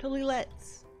 Totally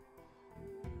let's.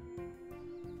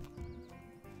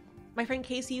 My friend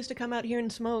Casey used to come out here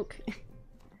and smoke.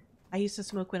 I used to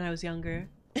smoke when I was younger.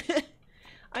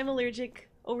 I'm allergic.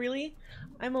 Oh really?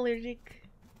 I'm allergic.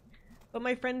 But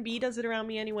my friend B does it around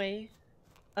me anyway.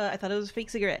 I thought it was a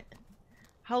fake cigarette.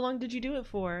 How long did you do it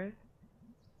for?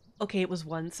 Okay, it was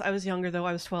once. I was younger though,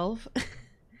 I was 12.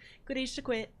 Good age to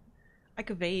quit. I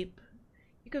could vape.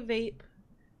 You could vape.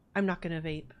 I'm not gonna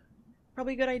vape.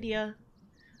 Probably a good idea.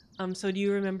 So do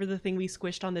you remember the thing we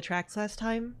squished on the tracks last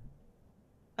time?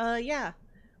 Yeah.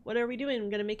 What are we doing?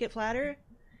 Gonna make it flatter?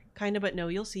 Kinda, but no,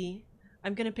 you'll see.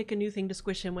 I'm gonna pick a new thing to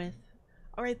squish him with.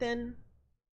 Alright then.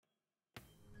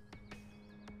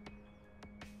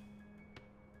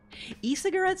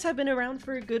 E-cigarettes have been around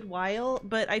for a good while,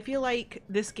 but I feel like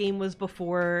this game was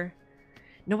before...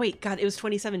 No wait, god, it was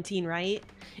 2017, right?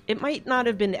 It might not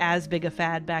have been as big a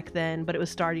fad back then, but it was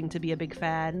starting to be a big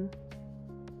fad.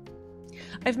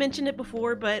 I've mentioned it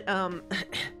before, but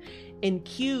in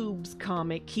Cube's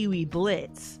comic, Kiwi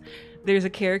Blitz, there's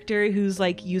a character who's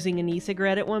like using an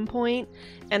e-cigarette at one point,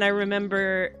 and I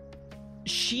remember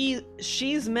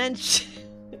she's mentioned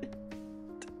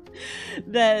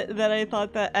that I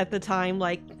thought that at the time,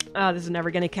 like, this is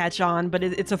never gonna catch on, but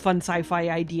it's a fun sci-fi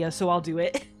idea, so I'll do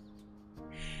it.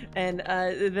 And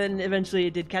then eventually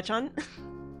it did catch on.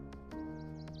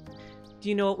 Do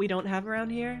you know what we don't have around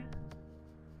here?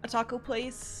 A taco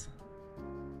place.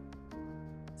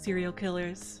 Serial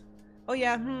killers. Oh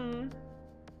yeah,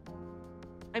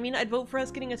 I mean, I'd vote for us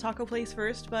getting a taco place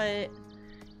first, but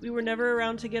we were never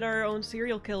around to get our own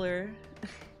serial killer.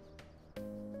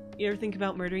 You ever think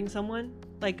about murdering someone?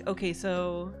 Like, okay,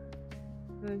 so...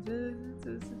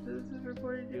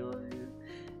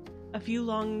 A few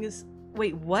longs...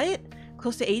 Wait, what?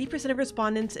 Close to 80% of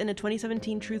respondents in a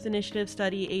 2017 Truth Initiative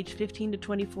study aged 15 to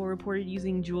 24 reported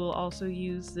using Juul also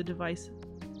use the device.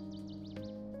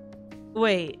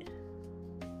 Wait.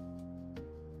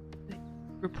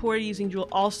 Reported using Juul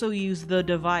also use the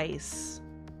device.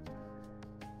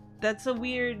 That's a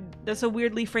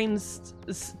weirdly framed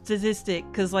statistic,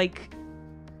 because like,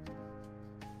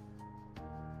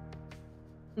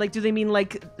 do they mean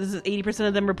like this is 80%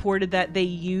 of them reported that they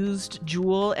used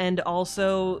Juul and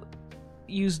also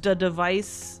used a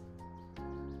device?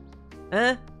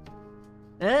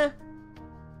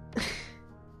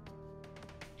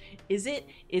 Is it?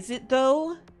 Is it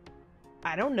though?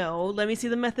 I don't know. Let me see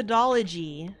the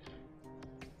methodology.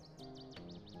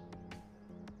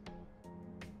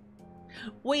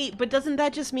 Wait, but doesn't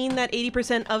that just mean that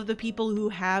 80% of the people who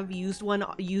have used one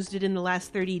used it in the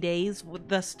last 30 days?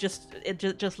 Thus just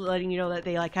letting you know that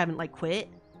they like haven't like quit?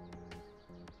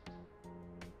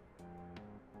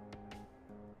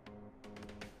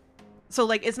 So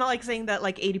like it's not like saying that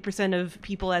like 80% of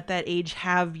people at that age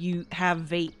have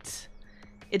vaped.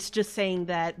 It's just saying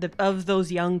that of those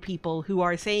young people who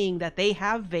are saying that they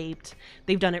have vaped,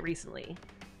 they've done it recently.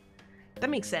 That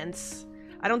makes sense.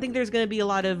 I don't think there's gonna be a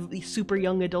lot of super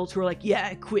young adults who are like, yeah,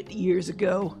 I quit years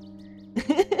ago.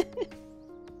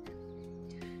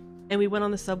 And we went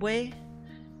on the subway,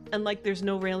 and like there's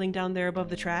no railing down there above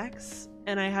the tracks,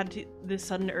 and I had this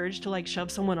sudden urge to like shove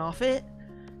someone off it.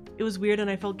 It was weird and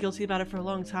I felt guilty about it for a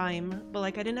long time, but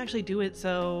like I didn't actually do it,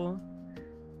 so...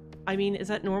 I mean, is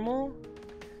that normal?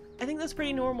 I think that's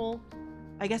pretty normal.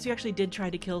 I guess you actually did try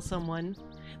to kill someone.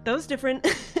 That was different.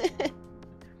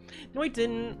 No, I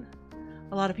didn't.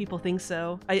 A lot of people think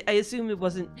so. I assume it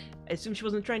wasn't... I assume she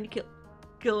wasn't trying to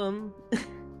kill him.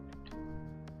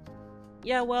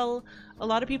 Yeah, well, a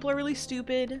lot of people are really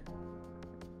stupid.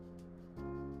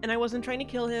 And I wasn't trying to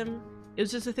kill him. It was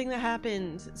just a thing that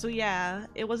happened. So yeah,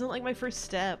 it wasn't like my first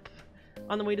step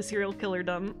on the way to serial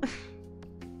killerdom.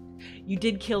 You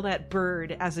did kill that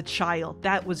bird as a child.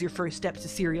 That was your first step to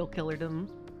serial killerdom.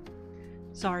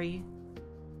 Sorry.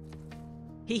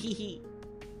 Hee hee hee.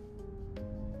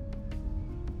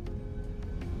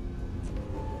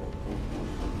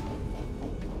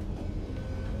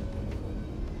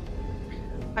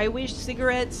 I wish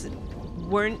cigarettes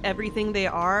weren't everything they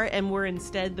are and were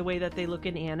instead the way that they look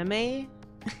in anime.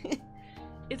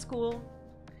 It's cool.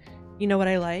 You know what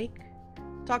I like?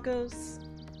 Tacos.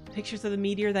 Pictures of the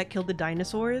meteor that killed the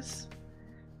dinosaurs.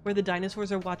 Where the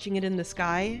dinosaurs are watching it in the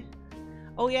sky.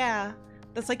 Oh yeah,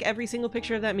 that's like every single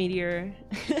picture of that meteor.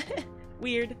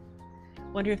 Weird.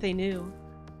 Wonder if they knew.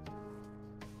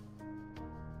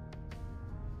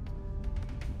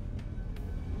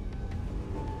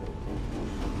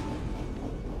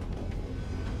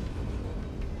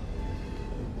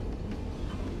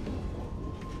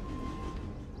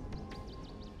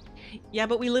 Yeah,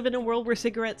 but we live in a world where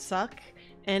cigarettes suck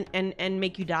and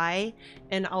make you die,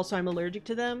 and also I'm allergic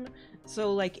to them.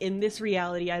 So like in this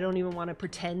reality, I don't even want to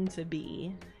pretend to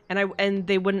be. And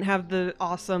they wouldn't have the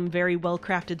awesome, very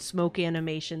well-crafted smoke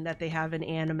animation that they have in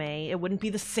anime. It wouldn't be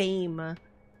the same.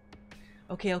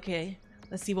 Okay, okay.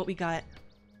 Let's see what we got.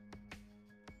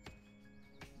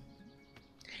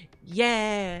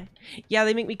 Yeah. Yeah,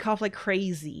 they make me cough like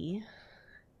crazy.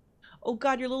 Oh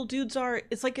god, your little dude's art.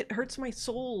 It's like it hurts my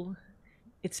soul.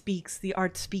 It speaks. The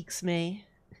art speaks, May.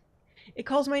 It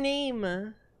calls my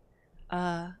name.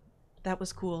 That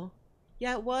was cool.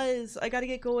 Yeah, it was. I gotta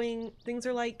get going. Things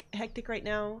are like hectic right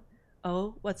now.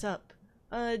 Oh, what's up?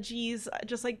 Geez,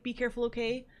 just like be careful,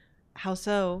 okay? How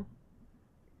so?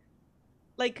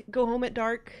 Like, go home at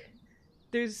dark.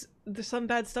 There's some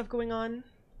bad stuff going on.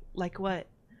 Like what?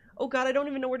 Oh god, I don't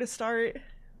even know where to start.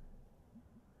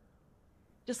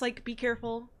 Just like, be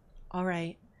careful.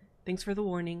 Alright. Thanks for the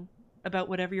warning. About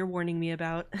whatever you're warning me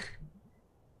about.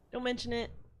 Don't mention it.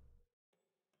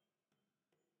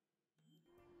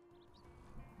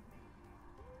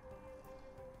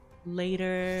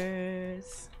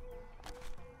 Laters.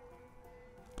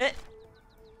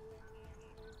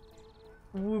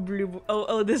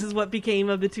 Oh, this is what became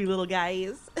of the two little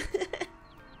guys.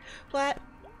 Flat.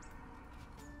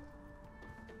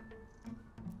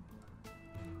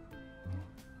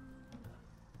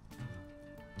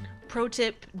 Pro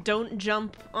tip, don't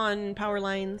jump on power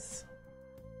lines.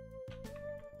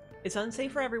 It's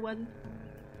unsafe for everyone.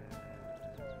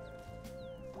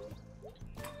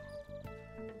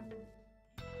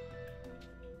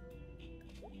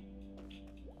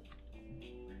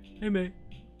 Hey, May.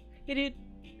 Hey, dude.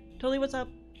 Totally, what's up?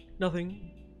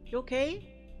 Nothing. You okay?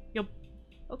 Yup.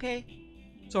 Okay.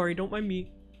 Sorry, don't mind me.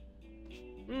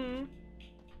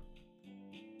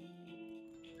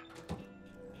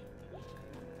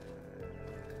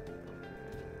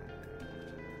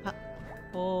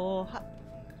 Oh, ha,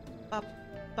 ba,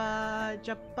 ba,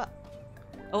 ja, ba.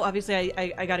 Oh, obviously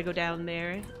I gotta go down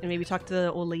there and maybe talk to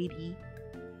the old lady.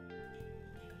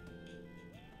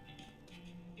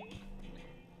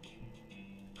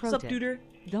 Sup, duder?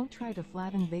 Don't try to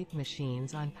flatten vape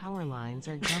machines on power lines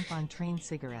or jump on train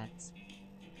cigarettes.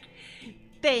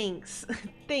 Thanks.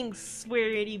 Thanks,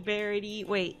 Swearity Verity.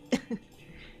 Wait.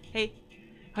 Hey,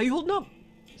 how you holding up?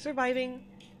 Surviving.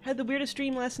 Had the weirdest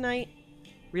dream last night.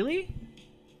 Really?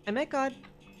 I met God.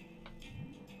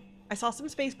 I saw some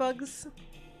space bugs.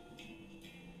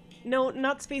 No,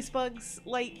 not space bugs.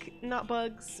 Like, not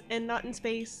bugs, and not in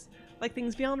space. Like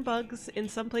things beyond bugs, in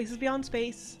some places beyond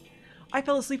space. I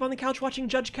fell asleep on the couch watching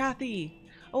Judge Kathy.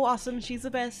 Oh, awesome, she's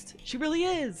the best. She really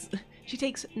is. She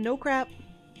takes no crap.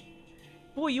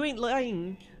 Boy, you ain't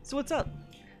lying. So what's up?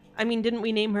 I mean, didn't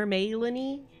we name her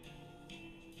Melanie?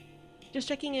 Just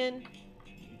checking in.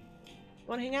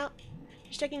 Wanna hang out?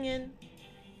 Just checking in.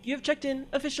 You have checked in,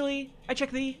 officially. I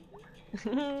check thee.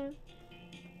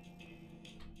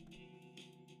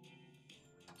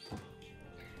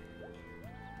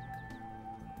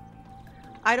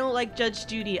 I don't like Judge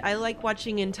Judy. I like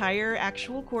watching entire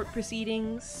actual court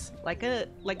proceedings. Like a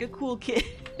cool kid.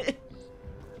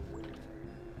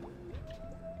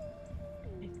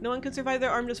 No one could survive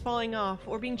their arm just falling off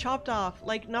or being chopped off,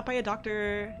 like not by a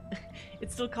doctor.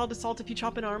 It's still called assault if you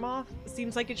chop an arm off.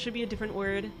 Seems like it should be a different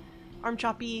word. Arm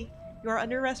choppy. You are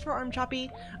under arrest for arm choppy.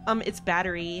 It's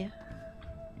battery.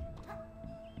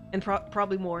 And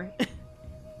probably more.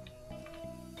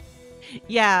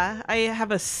 Yeah, I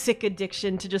have a sick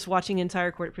addiction to just watching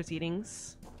entire court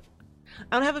proceedings.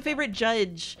 I don't have a favorite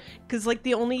judge, because like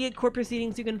the only court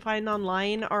proceedings you can find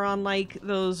online are on like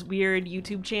those weird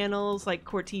YouTube channels like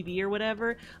Court TV or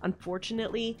whatever,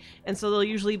 unfortunately. And so they'll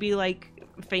usually be like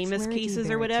famous cases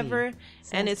or whatever,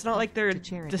 and it's not like they're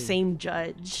the same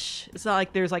judge. It's not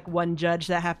like there's like one judge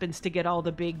that happens to get all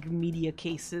the big media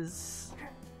cases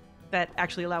that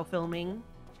actually allow filming.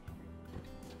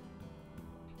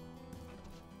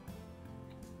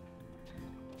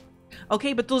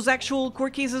 Okay, but those actual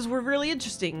court cases were really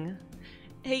interesting.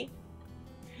 Hey.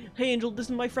 Hey, Angel, this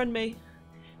is my friend May.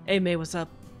 Hey, May, what's up?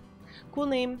 Cool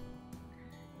name.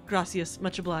 Gracias,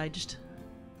 much obliged.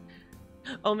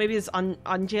 Oh, maybe it's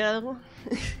Angel.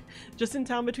 Just in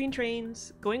town between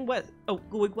trains. Going west. Oh,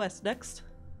 going west next.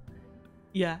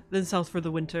 Yeah, then south for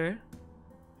the winter.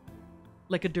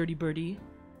 Like a dirty birdie.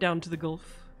 Down to the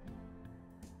Gulf.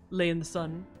 Lay in the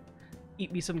sun.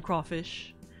 Eat me some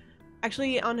crawfish.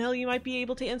 Actually, Angel, you might be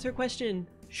able to answer a question.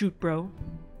 Shoot, bro.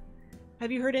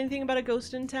 Have you heard anything about a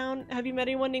ghost in town? Have you met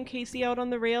anyone named Casey out on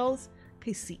the rails?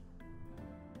 Casey.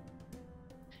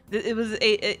 It was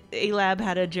a lab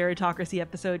had a gerontocracy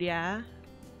episode, yeah?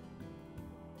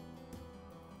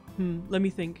 Let me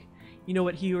think. You know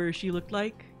what he or she looked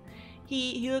like?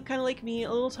 He looked kind of like me,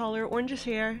 a little taller, orangish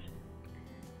hair.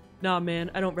 Nah,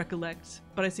 man, I don't recollect.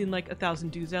 But I seen like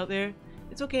 1,000 dudes out there.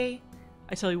 It's okay.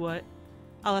 I tell you what.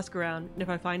 I'll ask around, and if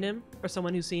I find him, or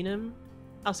someone who's seen him,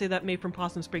 I'll say that May from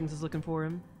Possum Springs is looking for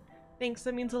him. Thanks,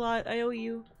 that means a lot. I owe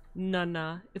you.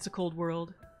 Nah, it's a cold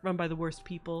world, run by the worst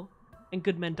people, and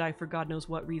good men die for God knows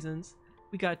what reasons.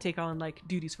 We gotta take on, like,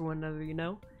 duties for one another, you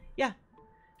know? Yeah.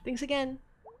 Thanks again.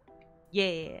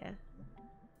 Yeah.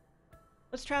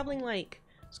 What's traveling like?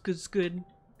 It's good.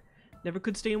 Never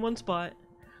could stay in one spot.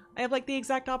 I have, like, the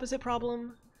exact opposite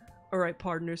problem. Alright,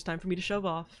 partners, time for me to shove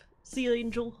off. See you,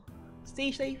 Angel.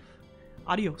 Stay safe.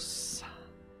 Adios.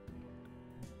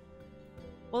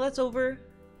 Well, that's over.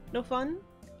 No fun?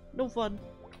 No fun.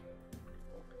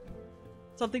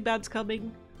 Something bad's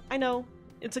coming. I know.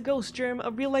 It's a ghost, Germ.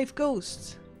 A real-life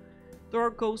ghost. There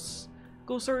are ghosts.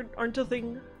 Ghosts aren't a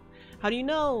thing. How do you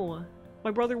know?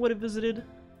 My brother would have visited.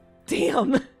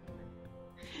 Damn.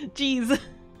 Jeez.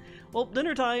 Well,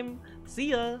 dinner time.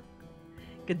 See ya.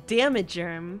 God damn it,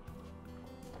 Germ.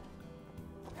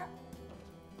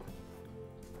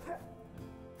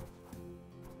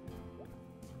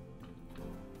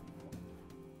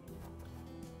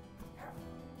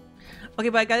 Okay,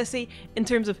 but I gotta say, in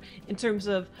terms of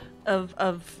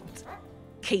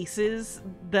cases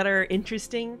that are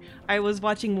interesting, I was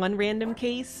watching one random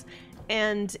case,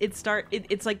 and it's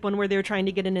like one where they're trying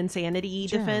to get an insanity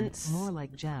defense. More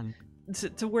like Gem.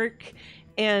 To work,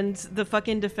 and the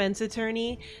fucking defense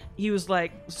attorney, he was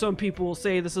like, some people will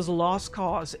say this is a lost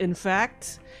cause, in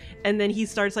fact. And then he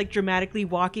starts like dramatically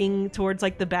walking towards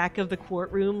like the back of the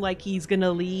courtroom like he's gonna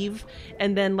leave,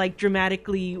 and then like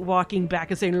dramatically walking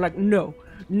back and saying like, no,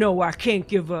 I can't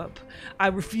give up. I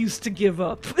refuse to give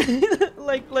up.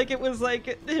 like it was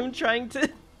like him trying to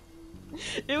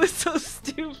it was so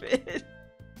stupid.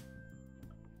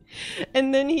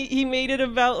 And then he made it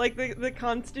about like the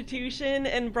Constitution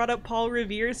and brought up Paul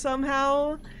Revere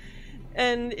somehow,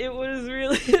 and it was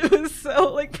really it was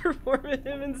so like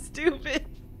performative and stupid.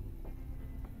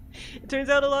 It turns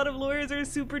out a lot of lawyers are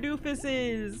super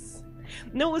doofuses.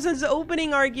 No, it was his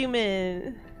opening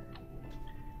argument.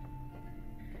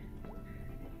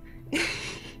 He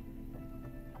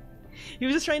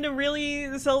was just trying to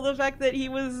really sell the fact that he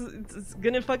was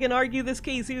gonna fucking argue this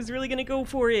case. He was really gonna go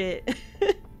for it.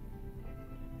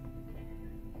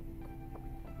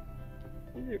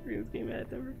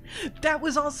 That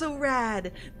was also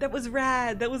rad. That was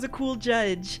rad. That was a cool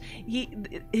judge.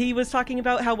 He was talking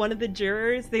about how one of the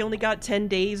jurors, they only got 10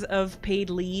 days of paid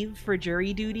leave for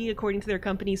jury duty according to their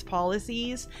company's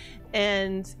policies,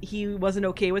 and he wasn't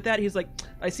okay with that. He was like,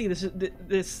 I see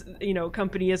this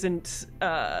company isn't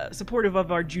supportive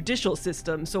of our judicial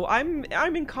system, so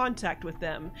I'm in contact with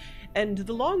them. And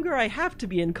the longer I have to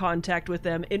be in contact with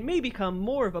them, it may become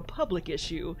more of a public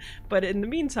issue. But in the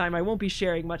meantime, I won't be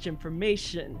sharing much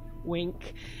information.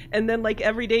 Wink. And then, like,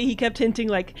 every day he kept hinting,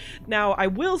 like, now I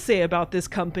will say about this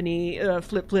company,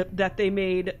 Flip, that they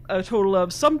made a total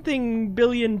of something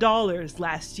 $billion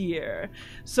last year.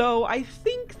 So I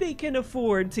think they can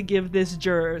afford to give this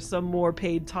juror some more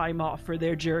paid time off for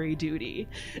their jury duty.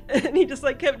 And he just,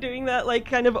 like, kept doing that, like,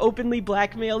 kind of openly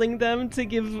blackmailing them to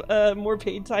give more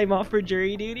paid time off for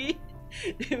jury duty.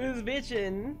 It was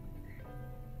bitchin'.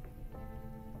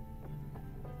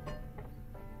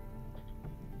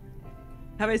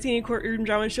 Have I seen any courtroom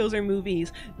drama shows or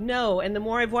movies? No, and the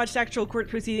more I've watched actual court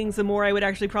proceedings, the more I would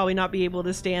actually probably not be able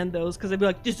to stand those, because I'd be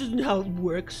like, this isn't how it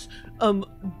works.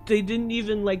 They didn't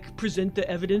even, like, present the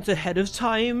evidence ahead of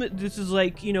time. This is,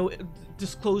 like, you know,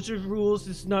 disclosure rules.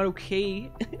 It's not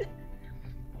okay.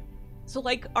 So,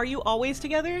 like, are you always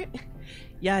together?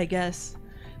 Yeah, I guess.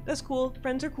 That's cool.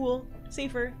 Friends are cool.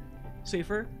 Safer.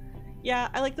 Safer? Yeah,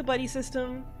 I like the buddy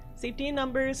system. Safety in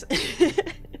numbers.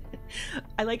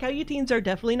 I like how you teens are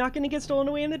definitely not going to get stolen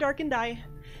away in the dark and die.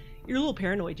 You're a little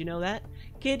paranoid, you know that?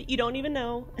 Kid, you don't even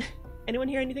know. Anyone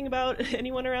hear anything about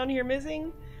anyone around here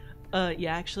missing?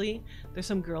 Yeah, actually, there's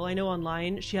some girl I know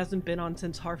online. She hasn't been on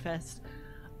since Harfest.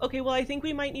 Okay, well, I think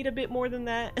we might need a bit more than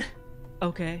that.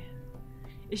 Okay.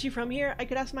 Is she from here? I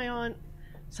could ask my aunt.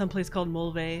 Someplace called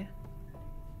Mulvey.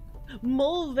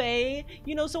 Mulvey?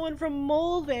 You know someone from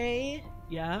Mulvey?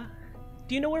 Yeah?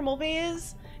 Do you know where Mulvey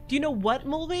is? Do you know what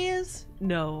Mulvey is?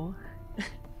 No.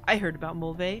 I heard about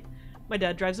Mulvey. My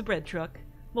dad drives a bread truck.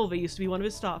 Mulvey used to be one of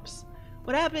his stops.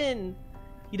 What happened?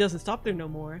 He doesn't stop there no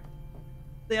more.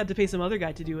 They had to pay some other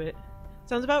guy to do it.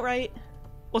 Sounds about right.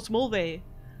 What's Mulvey?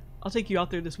 I'll take you out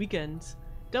there this weekend.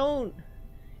 Don't.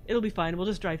 It'll be fine. We'll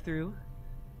just drive through.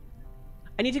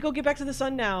 I need to go get back to the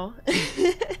sun now.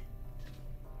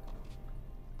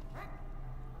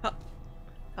 Hup.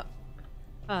 Hup.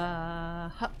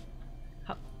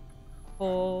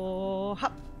 Oh,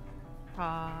 hup.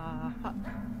 Hup.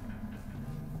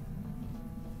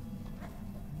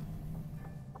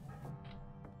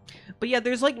 But yeah,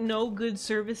 there's like no good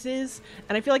services,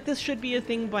 and I feel like this should be a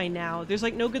thing by now. There's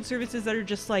like no good services that are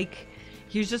just like,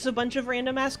 here's just a bunch of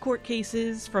random ass court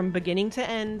cases from beginning to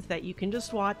end that you can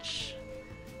just watch.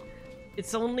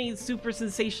 It's only super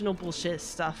sensational bullshit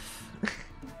stuff.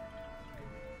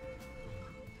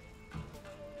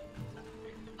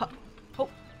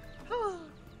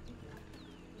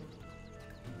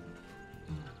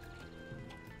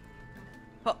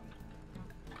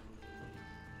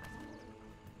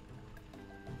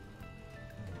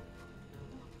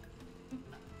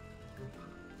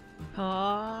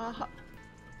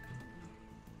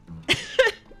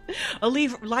 A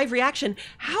live reaction.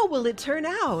 How will it turn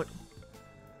out?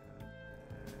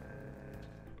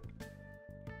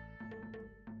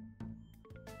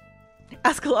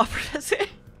 Ask a law professor.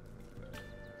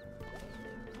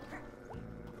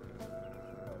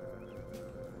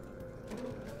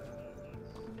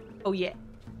 Oh yeah.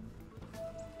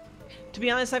 To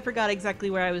be honest, I forgot exactly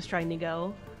where I was trying to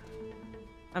go.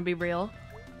 I'll be real.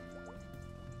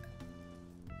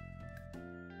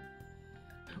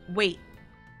 Wait.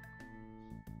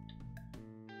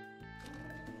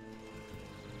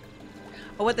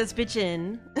 Oh, what this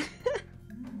bitchin'?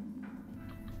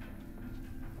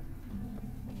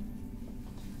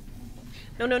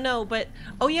 No, but...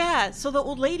 Oh yeah, so the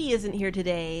old lady isn't here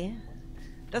today.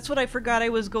 That's what I forgot I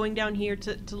was going down here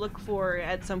to look for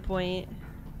at some point.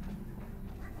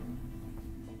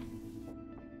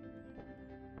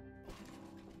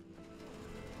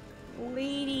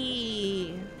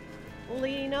 Lady!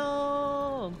 Lady,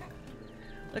 no!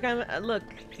 Look, look,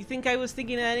 you think I was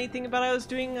thinking anything about what I was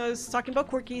doing? I was talking about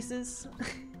court cases.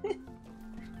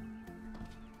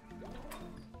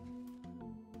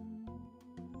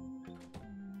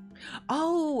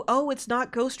 Oh, it's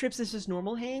not ghost trips, it's just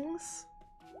normal hangs?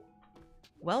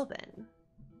 Well then.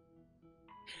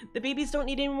 The babies don't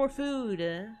need any more food.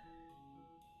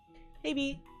 Hey,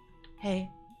 B. Hey.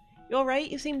 You alright?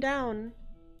 You seem down.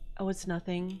 Oh, it's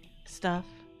nothing. Stuff.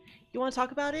 You want to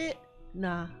talk about it?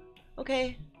 Nah.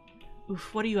 Okay.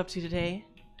 Oof, what are you up to today?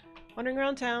 Wandering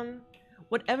around town.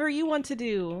 Whatever you want to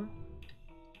do.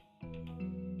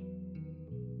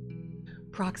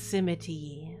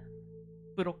 Proximity.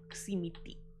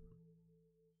 Proximity.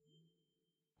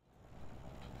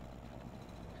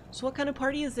 So what kind of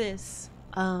party is this?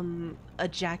 A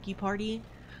Jackie party?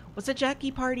 What's a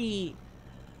Jackie party?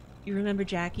 You remember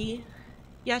Jackie?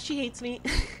 Yeah, she hates me.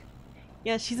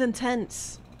 Yeah, she's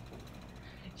intense.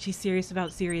 She's serious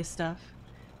about serious stuff.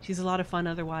 She's a lot of fun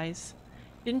otherwise.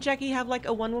 Didn't Jackie have like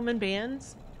a one-woman band?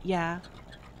 Yeah.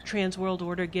 Trans World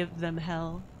Order give them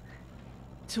hell.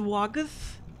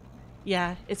 Tawagath?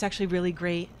 Yeah, it's actually really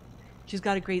great. She's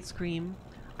got a great scream.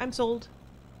 I'm sold.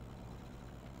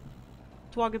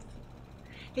 Twagath.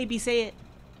 Hey, B, say it.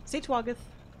 Say Twagath.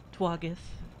 Twagath.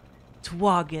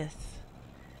 Twagath.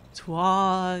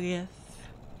 Twagath.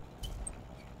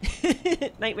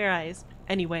 Nightmare eyes.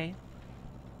 Anyway.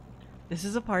 This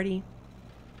is a party.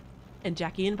 And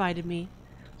Jackie invited me.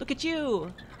 Look at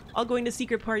you! All going to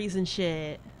secret parties and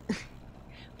shit.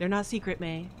 They're not secret,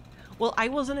 May. Well, I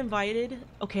wasn't invited.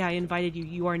 Okay, I invited you.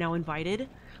 You are now invited.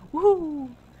 Woohoo!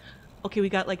 Okay, we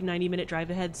got like 90-minute drive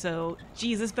ahead, so...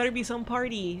 Geez, this better be some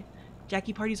party.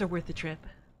 Jackie parties are worth the trip.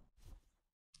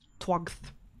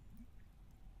 Twagth.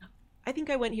 I think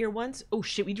I went here once. Oh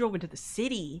shit, we drove into the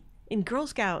city. In Girl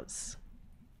Scouts.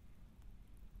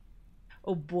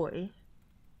 Oh boy.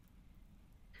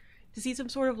 To see some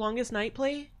sort of Longest Night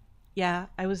play? Yeah,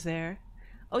 I was there.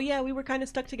 Oh yeah, we were kind of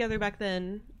stuck together back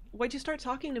then. Why'd you start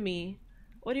talking to me?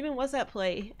 What even was that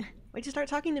play? Why'd you start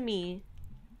talking to me?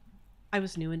 I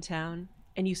was new in town,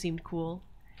 and you seemed cool.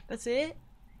 That's it?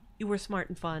 You were smart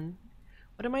and fun.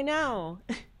 What am I now?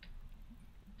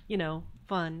 You know,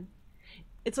 fun.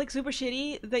 It's like super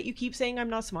shitty that you keep saying I'm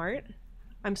not smart.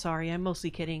 I'm sorry, I'm mostly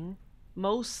kidding.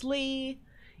 Mostly?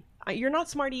 You're not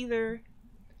smart either.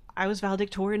 I was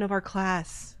valedictorian of our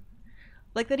class.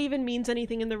 Like that even means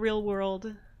anything in the real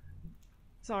world.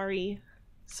 Sorry.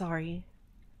 Sorry.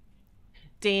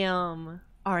 Damn.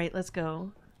 Alright, let's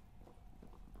go.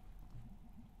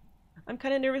 I'm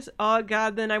kind of nervous. Oh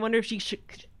god, then I wonder if she should...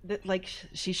 Like,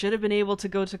 she should have been able to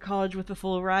go to college with a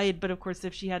full ride, but of course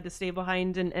if she had to stay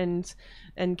behind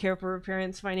and care for her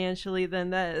parents financially, then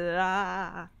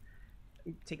that...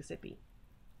 Take a sippy.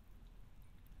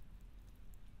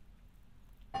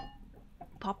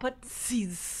 Papa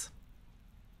sees.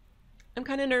 I'm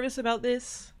kind of nervous about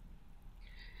this.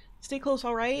 Stay close,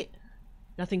 alright?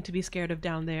 Nothing to be scared of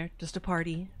down there. Just a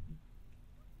party.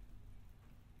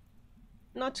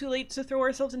 Not too late to throw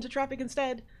ourselves into traffic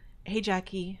instead. Hey,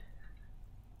 Jackie.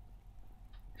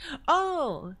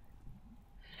 Oh!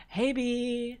 Hey,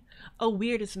 B. Oh,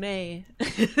 weird as May.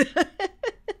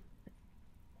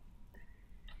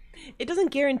 It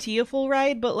doesn't guarantee a full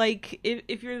ride, but like,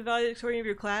 if you're the valedictorian of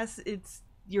your class,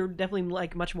 you're definitely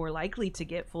like much more likely to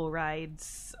get full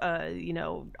rides, you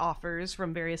know, offers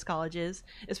from various colleges,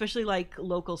 especially like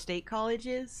local state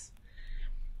colleges.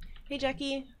 Hey,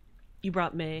 Jackie. You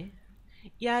brought May.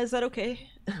 Yeah, is that okay?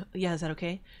 Yeah, is that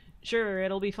okay? Sure,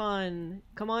 it'll be fun.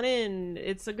 Come on in.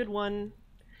 It's a good one.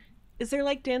 Is there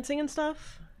like dancing and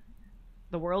stuff?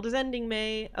 The world is ending,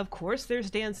 May. Of course there's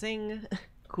dancing.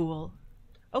 Cool.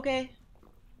 Okay.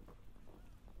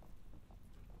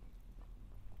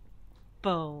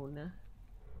 Phone.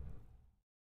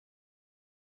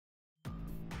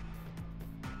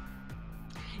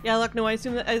 Yeah, look, no, I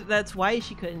assume that's why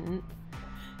she couldn't.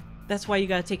 That's why you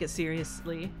gotta take it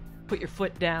seriously. Put your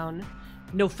foot down.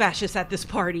 No fascists at this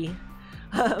party.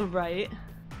 Right?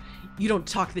 You don't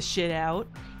talk this shit out.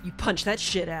 You punch that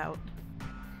shit out.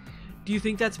 Do you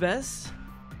think that's best?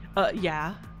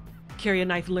 Yeah. Carry a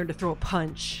knife and learn to throw a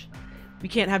punch. We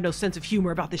can't have no sense of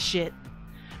humor about this shit.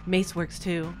 Mace works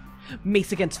too.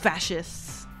 Mace against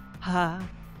fascists. Ha.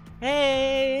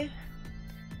 Hey!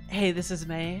 Hey, this is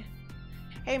May.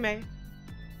 Hey, May.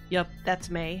 Yup, that's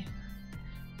May.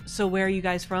 So where are you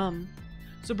guys from?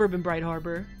 Suburban Bright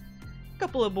Harbor.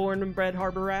 Couple of born and bred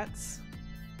harbor rats.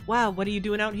 Wow, what are you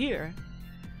doing out here?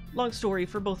 Long story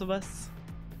for both of us.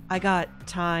 I got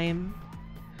time.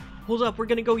 Hold up, we're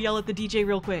gonna go yell at the DJ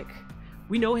real quick.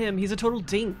 We know him, he's a total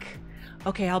dink.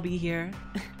 Okay, I'll be here.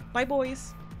 Bye,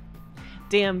 boys.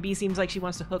 Damn, B seems like she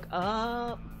wants to hook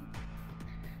up.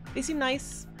 They seem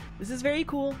nice. This is very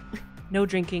cool. No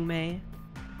drinking, May.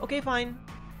 Okay, fine.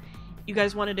 You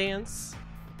guys want to dance?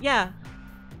 Yeah.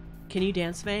 Can you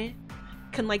dance, May?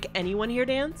 Can, like, anyone here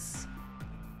dance?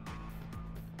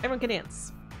 Everyone can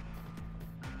dance.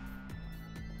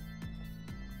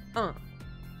 Look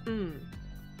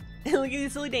at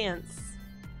this silly dance.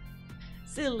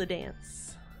 Silly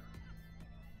dance.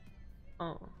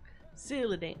 Oh.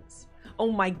 Silly dance. Oh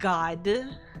my god.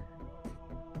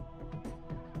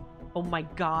 Oh my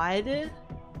god.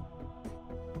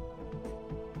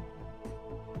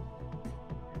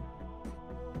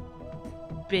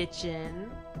 Bitchin'.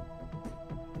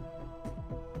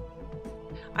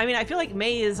 I mean, I feel like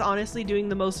May is honestly doing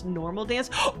the most normal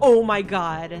dance. Oh my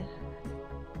god.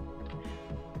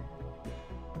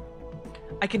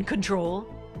 I can control.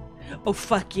 Oh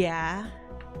fuck yeah.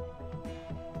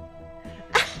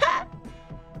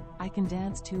 I can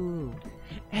dance too.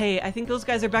 Hey, I think those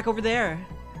guys are back over there.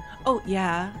 Oh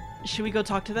yeah. Should we go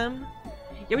talk to them?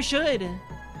 Yeah, we should.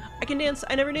 I can dance.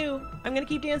 I never knew. I'm gonna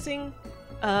keep dancing.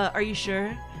 Are you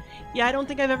sure? Yeah, I don't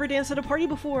think I've ever danced at a party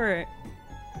before.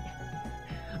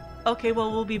 Okay,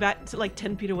 well, we'll be back to like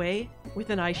 10 feet away with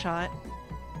an eye shot.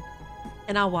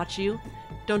 And I'll watch you.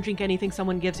 Don't drink anything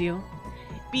someone gives you.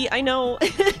 B, I know.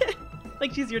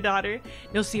 Like she's your daughter.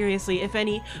 No, seriously, if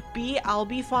any. B, I'll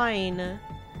be fine.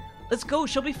 Let's go,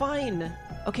 she'll be fine.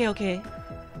 Okay, okay.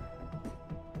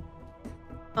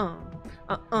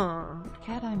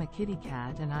 Cat, I'm a kitty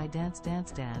cat and I dance, dance,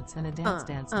 dance, and a dance,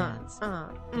 dance, dance.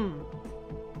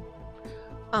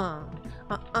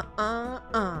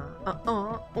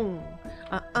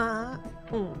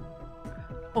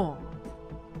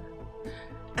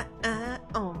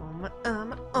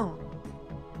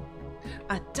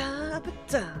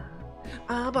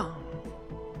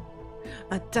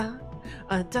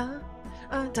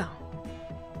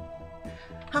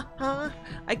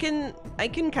 I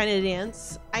can kind of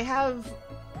dance. I have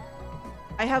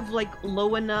like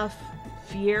low enough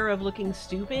fear of looking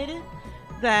stupid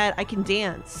that I can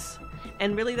dance.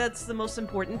 And really that's the most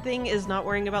important thing, is not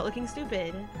worrying about looking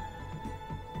stupid.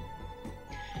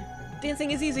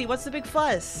 Dancing is easy. What's the big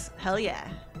fuss? Hell yeah.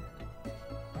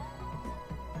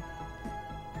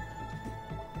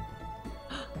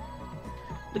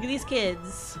 Look at these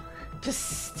kids.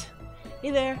 Psst.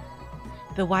 Hey there.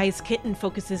 The wise kitten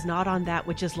focuses not on that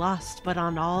which is lost, but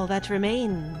on all that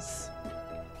remains.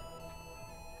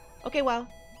 Okay, well,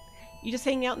 you just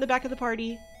hanging out in the back of the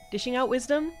party, dishing out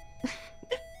wisdom?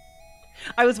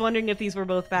 I was wondering if these were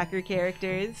both backer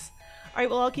characters. Alright,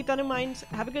 well, I'll keep that in mind.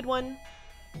 Have a good one.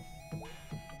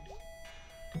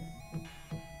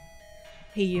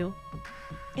 Hey, you.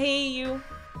 Hey, you.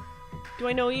 Do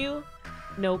I know you?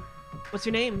 Nope. What's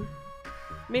your name?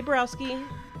 May Borowski.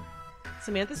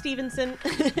 Samantha Stevenson.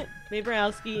 May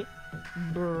Borowski.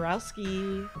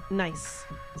 Borowski. Nice.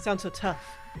 Sounds so tough.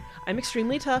 I'm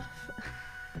extremely tough.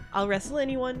 I'll wrestle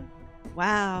anyone.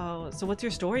 Wow. So what's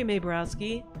your story, May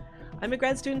Borowski? I'm a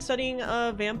grad student studying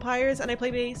vampires and I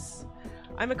play bass.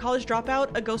 I'm a college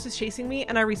dropout, a ghost is chasing me,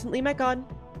 and I recently met God.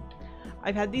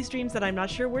 I've had these dreams that I'm not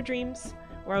sure were dreams,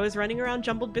 where I was running around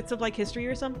jumbled bits of like history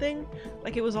or something,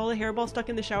 like it was all a hairball stuck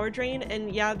in the shower drain,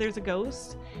 and yeah, there's a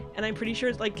ghost, and I'm pretty sure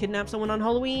it's like kidnapped someone on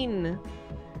Halloween.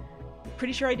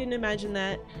 Pretty sure I didn't imagine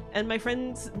that, and my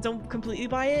friends don't completely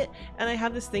buy it, and I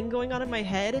have this thing going on in my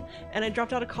head, and I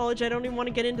dropped out of college. I don't even want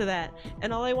to get into that,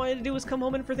 and all I wanted to do was come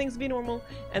home and for things to be normal,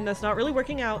 and that's not really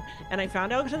working out, and I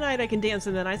found out tonight I can dance,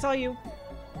 and then I saw you.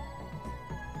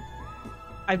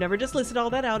 I've never just listed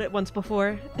all that out at once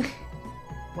before.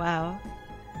 Wow.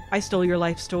 I stole your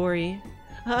life story.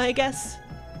 I guess.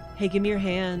 Hey, give me your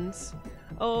hands.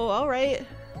 Oh, alright.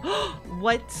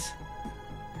 What?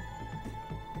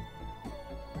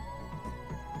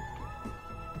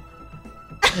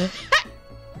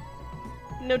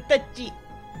 No touchy.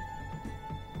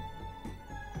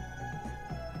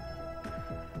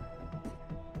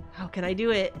 How can I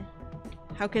do it?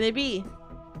 How can it be?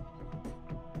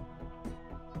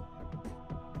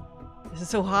 This is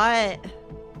so hot.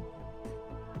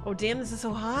 Oh damn, this is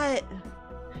so hot.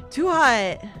 Too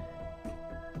hot.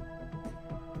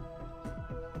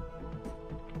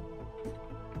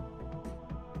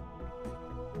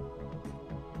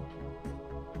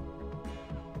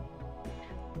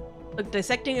 Look,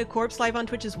 dissecting a corpse live on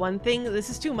Twitch is one thing.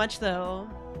 This is too much though.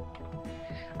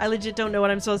 I legit don't know what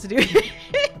I'm supposed to do.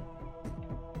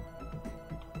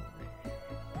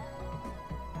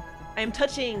 I am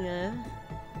touching.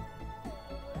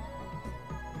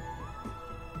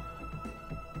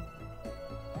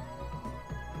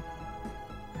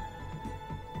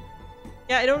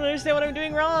 Yeah, I don't understand what I'm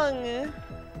doing wrong.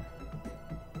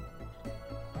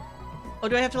 Oh,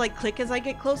 do I have to like click as I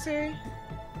get closer?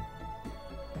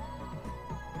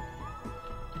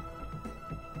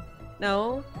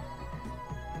 No.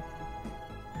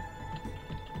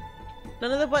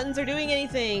 None of the buttons are doing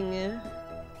anything.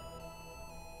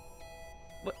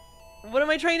 What am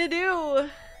I trying to do?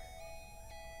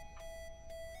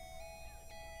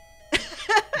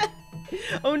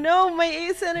 Oh no, my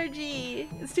ace energy!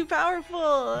 It's too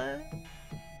powerful!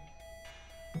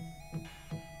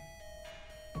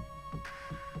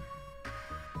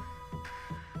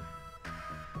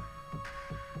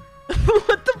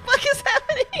 What the fuck is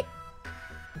happening?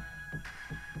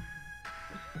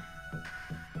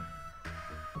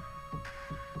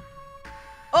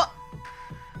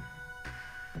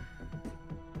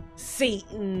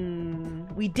 Satan!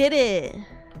 We did it!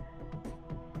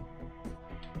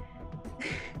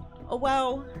 Oh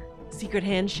wow! Secret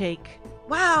handshake.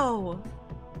 Wow!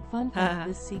 Fun fact,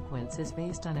 this sequence is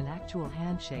based on an actual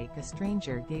handshake a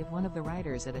stranger gave one of the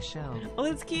writers at a show. Oh,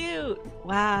 that's cute!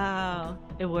 Wow,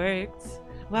 it worked.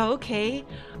 Wow, okay.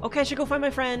 Okay, I should go find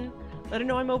my friend. Let her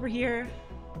know I'm over here.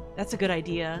 That's a good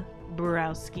idea.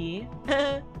 Borowski.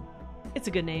 It's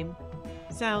a good name.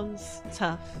 Sounds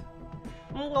tough.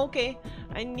 Okay,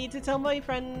 I need to tell my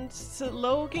friend's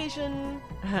location.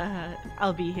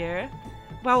 I'll be here.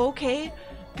 Wow, okay.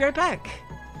 Be right back.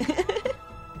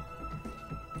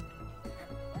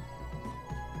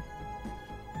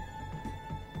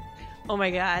 Oh my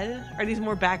god. Are these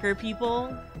more backer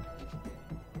people?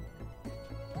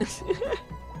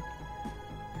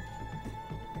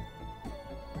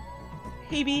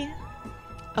 Hey, B.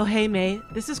 Oh, hey, May.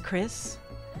 This is Chris.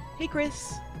 Hey,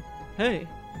 Chris. Hey.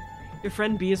 Your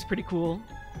friend B is pretty cool.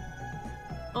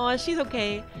 Aw, she's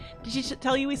okay. Did she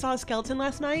tell you we saw a skeleton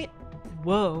last night?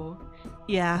 Whoa.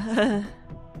 Yeah.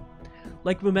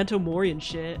 Like Memento Mori and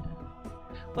shit.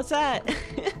 What's that?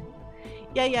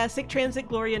 Yeah, sick transit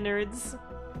Gloria nerds.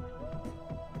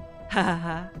 Ha ha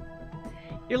ha.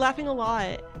 You're laughing a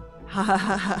lot. Ha ha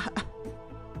ha ha.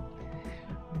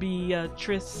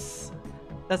 Beatrice.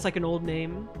 That's like an old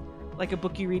name. Like a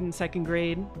book you read in 2nd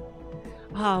grade.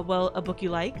 Ah, well, a book you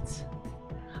liked?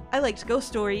 I liked ghost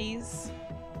stories.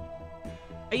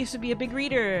 I used to be a big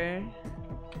reader.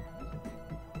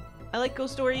 I like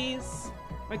ghost stories.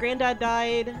 My granddad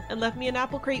died and left me an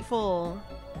apple crate full.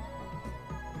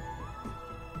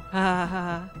 Ha ha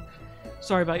ha.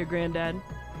 Sorry about your granddad.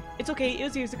 It's okay, it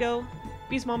was years ago.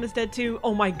 B's mom is dead too.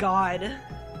 Oh my god.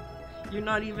 You're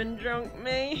not even drunk,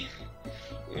 May.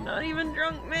 You're not even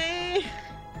drunk, May.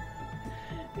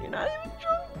 You're not even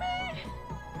drunk, May.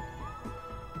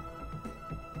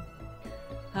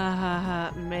 Ha ha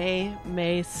ha.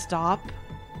 May, stop.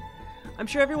 I'm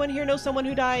sure everyone here knows someone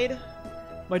who died.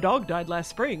 My dog died last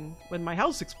spring when my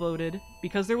house exploded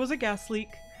because there was a gas leak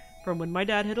from when my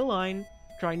dad hit a line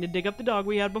trying to dig up the dog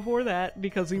we had before that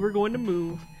because we were going to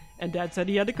move, and Dad said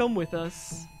he had to come with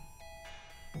us.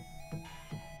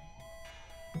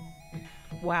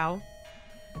 Wow.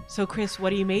 So Chris,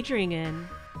 what are you majoring in?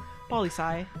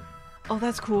 Poli-sci. Oh,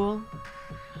 that's cool.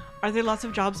 Are there lots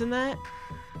of jobs in that?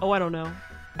 Oh, I don't know.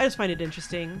 I just find it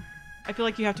interesting. I feel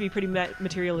like you have to be pretty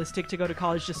materialistic to go to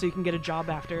college just so you can get a job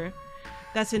after.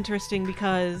 That's interesting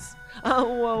because... Oh,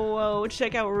 whoa,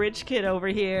 check out Rich Kid over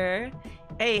here.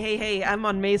 Hey, I'm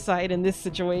on May's side in this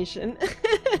situation.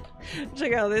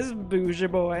 Check out this bougie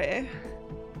boy.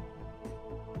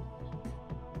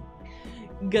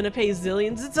 Gonna pay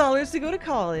zillions of dollars to go to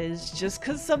college just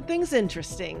cause something's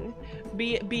interesting.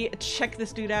 Check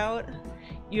this dude out.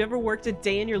 You ever worked a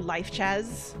day in your life,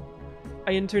 Chaz?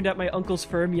 I interned at my uncle's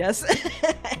firm, yes.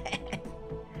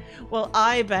 Well,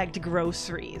 I bagged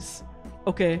groceries.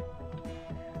 Okay.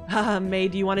 May,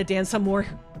 do you want to dance some more?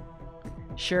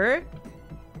 Sure?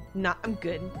 Nah, I'm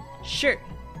good. Sure.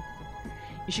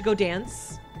 You should go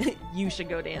dance. You should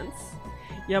go dance.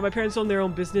 Yeah, my parents own their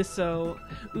own business, so...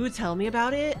 Ooh, tell me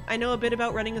about it. I know a bit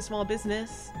about running a small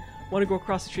business. Want to go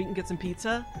across the street and get some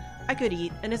pizza? I could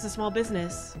eat, and it's a small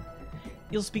business.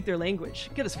 You'll speak their language.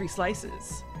 Get us free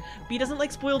slices. B doesn't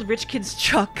like spoiled rich kids'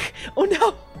 chuck. Oh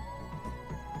no!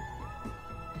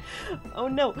 Oh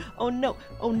no! Oh no!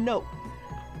 Oh no!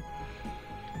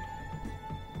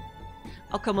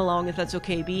 I'll come along if that's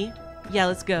okay, B. Yeah,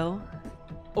 let's go.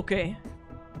 Okay.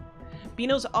 B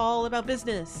knows all about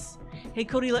business. Hey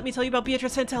Cody, let me tell you about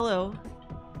Beatrice Santello.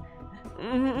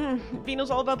 B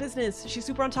knows all about business. She's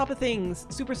super on top of things.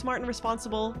 Super smart and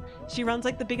responsible. She runs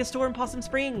like the biggest store in Possum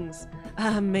Springs.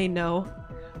 May know.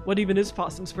 What even is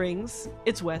Possum Springs?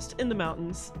 It's west, in the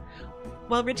mountains.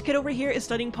 While Rich Kid over here is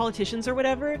studying politicians or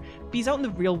whatever, B's out in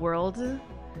the real world.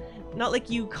 Not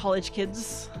like you college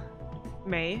kids.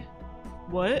 May.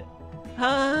 What?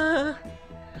 I'm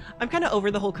kind of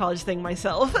over the whole college thing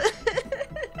myself.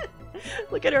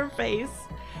 Look at her face.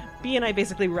 B and I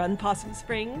basically run Possum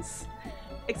Springs.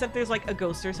 Except there's like a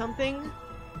ghost or something.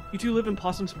 You two live in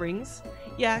Possum Springs?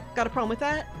 Yeah, got a problem with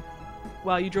that?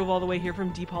 Wow, you drove all the way here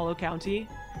from Deep Hollow County?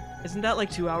 Isn't that like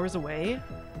 2 hours away?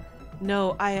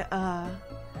 No,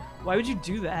 why would you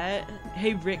do that?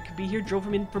 Hey Rick, B here drove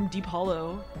him in from Deep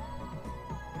Hollow.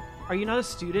 Are you not a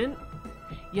student?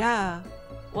 Yeah.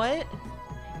 What?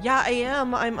 Yeah, I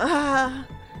am.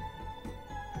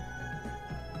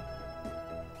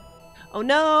 Oh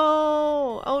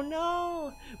no! Oh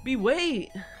no! B,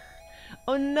 wait!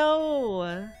 Oh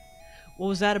no! What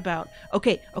was that about?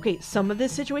 Okay, some of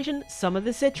this situation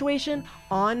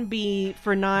on B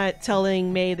for not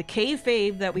telling May the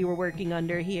kayfabe that we were working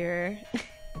under here.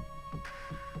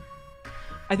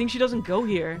 I think she doesn't go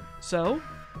here, so?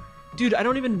 Dude, I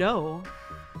don't even know.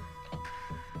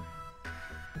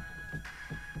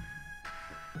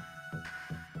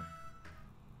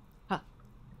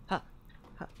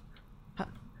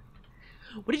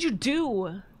 What did you do?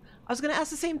 I was gonna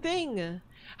ask the same thing.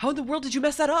 How in the world did you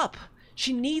mess that up?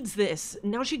 She needs this.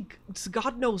 Now she's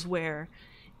God knows where.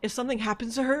 If something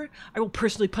happens to her, I will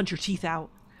personally punch your teeth out.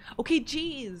 Okay,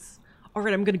 jeez.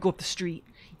 Alright, I'm gonna go up the street.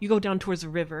 You go down towards the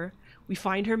river. We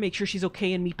find her, make sure she's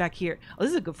okay, and meet back here. Oh,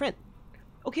 this is a good friend.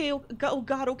 Okay, oh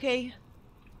God, okay.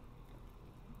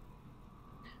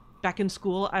 Back in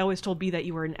school, I always told B that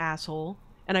you were an asshole,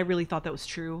 and I really thought that was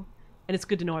true. And it's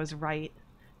good to know I was right.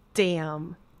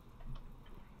 Damn.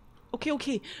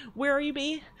 Okay, where are you,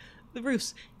 B? The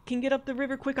roofs. Can get up the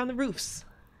river quick on the roofs.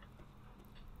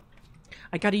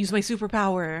 I gotta use my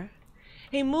superpower.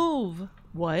 Hey, move!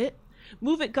 What?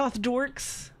 Move it, goth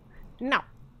dorks! No.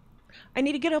 I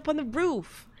need to get up on the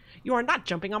roof. You are not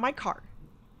jumping on my car.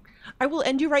 I will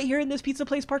end you right here in this pizza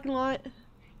place parking lot.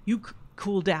 You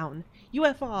cool down. You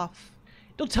F off.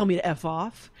 Don't tell me to F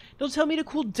off. Don't tell me to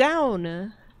cool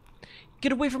down.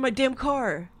 Get away from my damn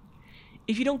car.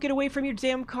 If you don't get away from your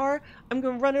damn car, I'm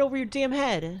gonna run it over your damn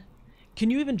head. Can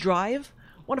you even drive?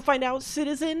 Want to find out,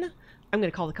 citizen? I'm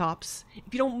gonna call the cops.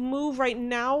 If you don't move right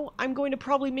now, I'm going to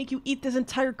probably make you eat this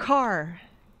entire car.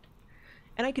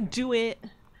 And I can do it.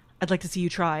 I'd like to see you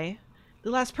try. The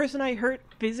last person I hurt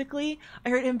physically, I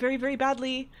hurt him very, very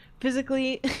badly.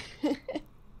 Physically.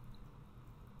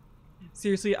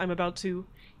 Seriously, I'm about to...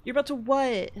 You're about to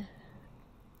what?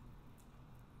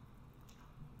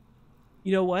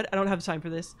 You know what? I don't have time for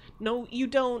this. No, you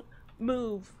don't.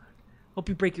 Move. Hope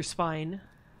you break your spine.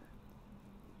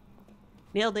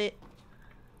 Nailed it.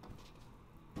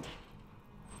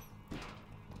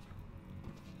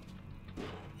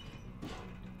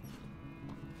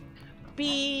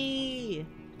 B.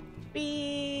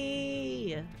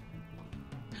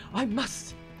 I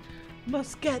must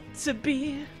get to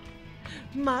B.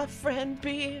 My friend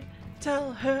B.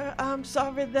 Tell her I'm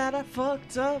sorry that I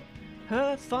fucked up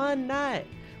her fun night.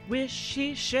 Wish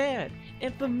she shared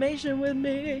information with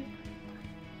me.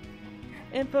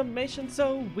 Information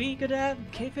so we could have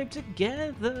kayfabe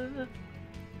together.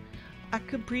 I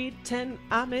could pretend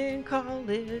I'm in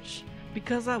college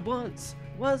because I once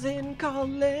was in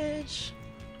college.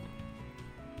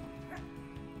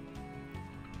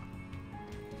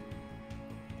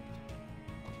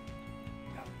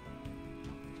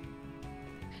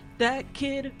 That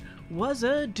kid was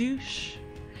a douche.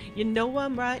 You know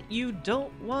I'm right, you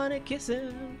don't wanna kiss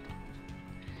him.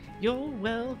 You're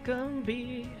welcome,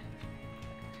 B.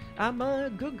 I'm a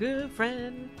good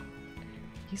friend.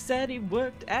 He said he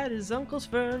worked at his uncle's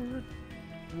firm.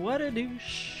 What a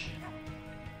douche.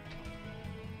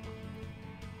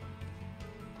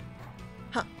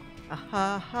 Ha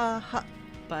ha ha ha.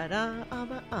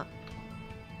 Ba-da-ba-uh.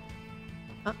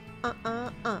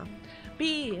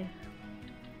 B.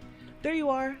 There you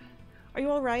are. Are you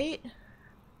alright?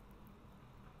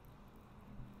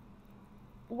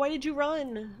 Why did you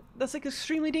run? That's like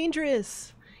extremely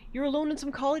dangerous. You're alone in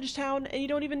some college town and you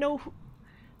don't even know who...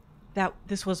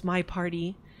 This was my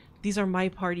party. These are my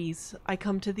parties. I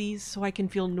come to these so I can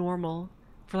feel normal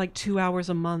for like 2 hours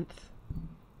a month.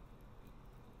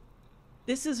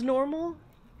 This is normal?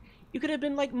 You could have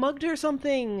been like mugged or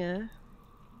something.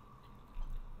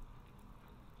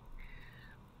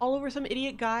 All over some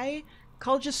idiot guy?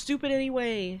 College is stupid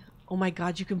anyway. Oh my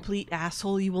god, you complete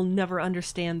asshole. You will never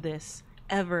understand this.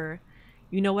 Ever.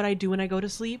 You know what I do when I go to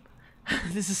sleep?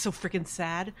 This is so freaking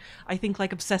sad. I think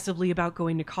like obsessively about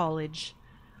going to college.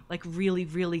 Like really,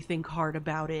 really think hard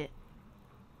about it.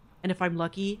 And if I'm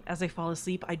lucky, as I fall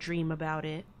asleep, I dream about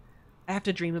it. I have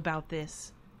to dream about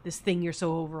this. This thing you're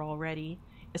so over already.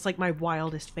 It's like my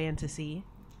wildest fantasy.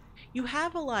 You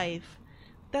have a life.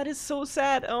 That is so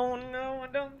sad. Oh no,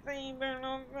 don't say that.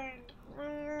 Don't say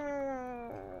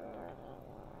that.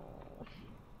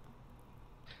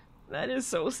 That is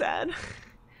so sad.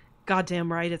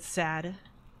 Goddamn right, it's sad.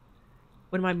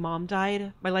 When my mom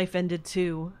died, my life ended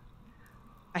too.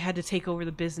 I had to take over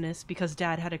the business because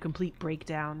Dad had a complete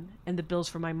breakdown, and the bills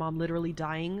for my mom literally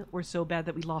dying were so bad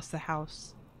that we lost the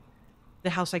house.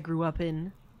 The house I grew up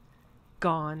in.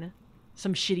 Gone.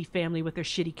 Some shitty family with their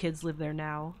shitty kids live there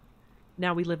now.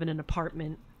 Now we live in an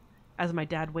apartment. As my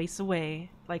dad wastes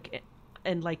away, like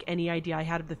any idea I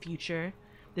had of the future,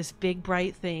 this big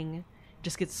bright thing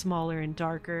just gets smaller and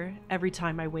darker every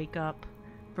time I wake up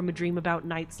from a dream about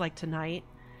nights like tonight.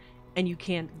 And you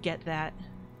can't get that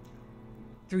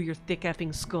through your thick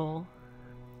effing skull.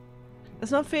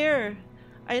 That's not fair.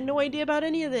 I had no idea about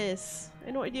any of this. I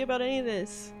had no idea about any of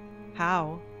this.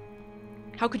 How?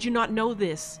 How could you not know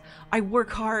this? I work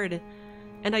hard,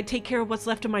 and I take care of what's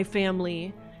left of my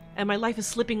family, and my life is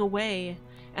slipping away,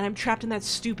 and I'm trapped in that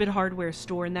stupid hardware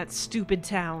store in that stupid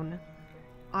town.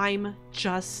 I'm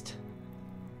just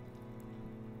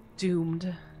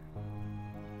doomed.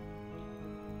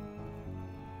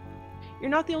 You're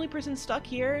not the only person stuck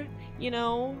here, you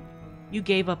know? You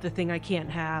gave up the thing I can't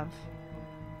have.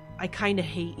 I kinda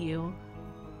hate you.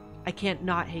 I can't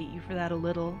not hate you for that a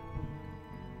little.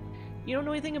 You don't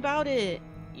know anything about it.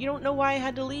 You don't know why I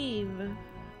had to leave.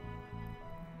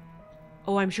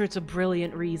 Oh, I'm sure it's a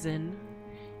brilliant reason.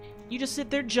 You just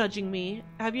sit there judging me.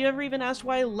 Have you ever even asked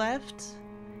why I left?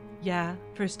 Yeah,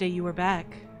 first day you were back.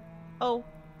 Oh,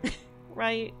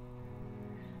 right.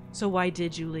 So why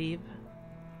did you leave?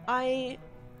 I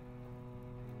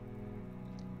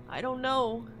don't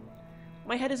know.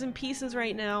 My head is in pieces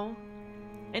right now.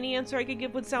 Any answer I could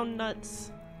give would sound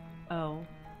nuts. Oh.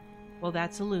 Well,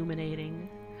 that's illuminating.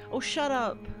 Oh, shut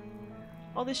up.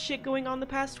 All this shit going on the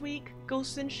past week?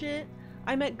 Ghosts and shit?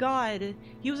 I met God.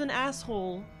 He was an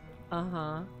asshole.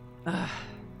 Uh-huh. Ugh.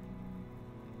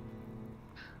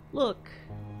 Look,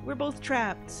 we're both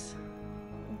trapped.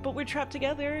 But we're trapped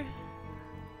together.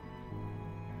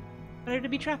 Better to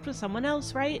be trapped with someone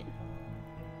else, right?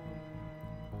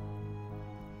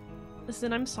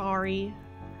 Listen, I'm sorry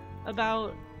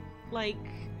about, like,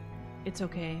 it's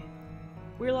okay.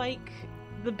 We're like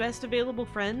the best available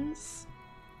friends.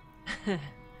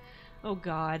 Oh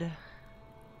god.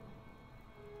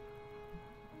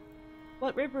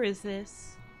 What river is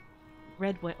this?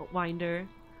 Red Winder.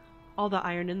 All the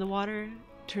iron in the water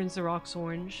turns the rocks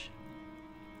orange.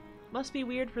 Must be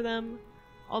weird for them.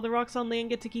 All the rocks on land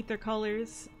get to keep their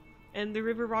colors, and the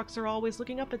river rocks are always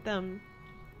looking up at them.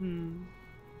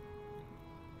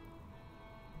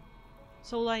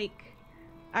 So, like,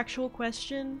 actual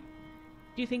question,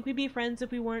 do you think we'd be friends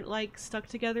if we weren't, like, stuck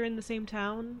together in the same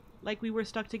town? Like we were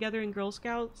stuck together in Girl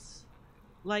Scouts?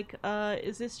 Like,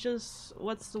 is this just,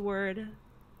 what's the word?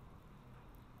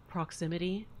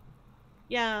 Proximity?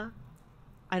 Yeah.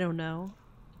 I don't know.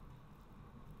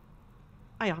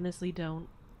 I honestly don't.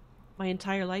 My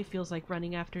entire life feels like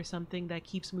running after something that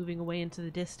keeps moving away into the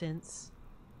distance,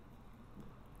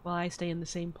 while I stay in the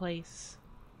same place.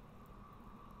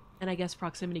 And I guess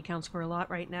proximity counts for a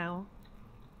lot right now.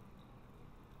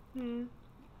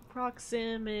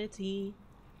 Proximity.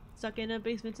 Stuck in a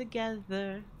basement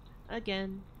together.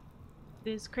 Again.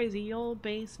 This crazy old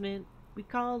basement we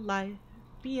call life.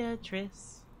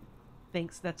 Beatrice.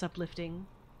 Thanks, that's uplifting.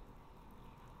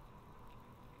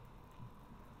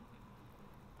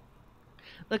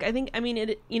 Look, I mean,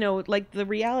 it, you know, like, the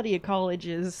reality of college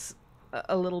is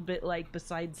a little bit, like,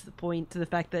 besides the point to the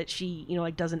fact that she, you know,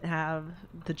 like, doesn't have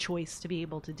the choice to be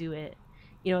able to do it.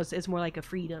 You know, it's more like a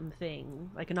freedom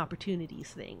thing, like an opportunities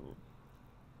thing.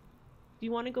 Do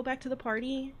you want to go back to the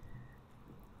party?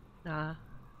 Nah.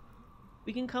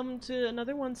 We can come to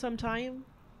another one sometime.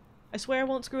 I swear I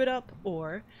won't screw it up,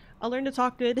 or I'll learn to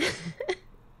talk good.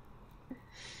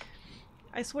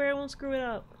 I swear I won't screw it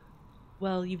up.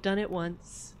 Well, you've done it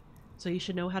once, so you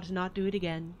should know how to not do it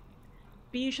again.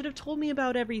 But you should have told me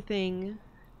about everything.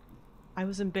 I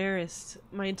was embarrassed.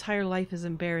 My entire life is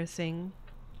embarrassing.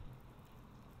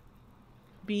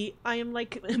 B, I am,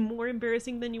 like, more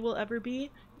embarrassing than you will ever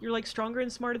be. You're, like, stronger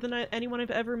and smarter than anyone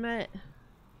I've ever met.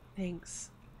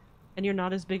 Thanks. And you're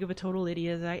not as big of a total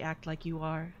idiot as I act like you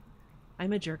are.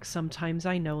 I'm a jerk sometimes,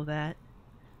 I know that.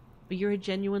 But you're a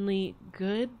genuinely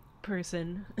good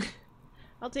person.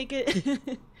 I'll take it.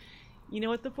 You know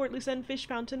what the Fort Lucerne Fish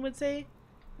Fountain would say?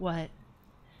 What?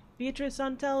 Beatrice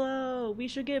Santello, we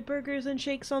should get burgers and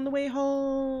shakes on the way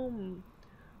home.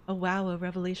 Oh wow, a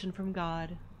revelation from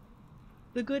God.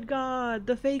 The good God,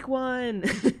 the fake one.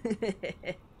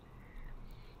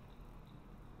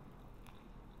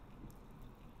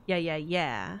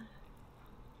 Yeah.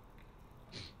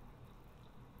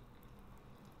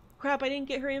 Crap, I didn't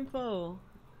get her info.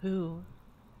 Who?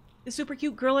 The super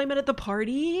cute girl I met at the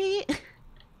party?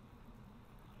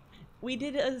 We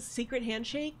did a secret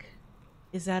handshake?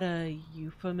 Is that a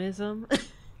euphemism?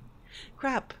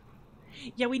 Crap.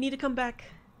 Yeah, we need to come back.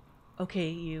 Okay,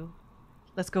 you.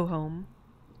 Let's go home.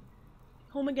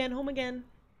 Home again, home again.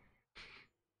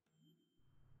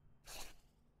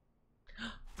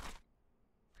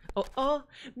 Oh,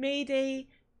 Mayday,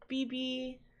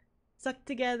 BB. Suck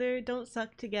together, don't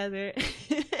suck together.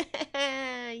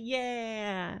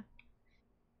 Yeah.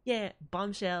 Yeah,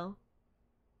 bombshell.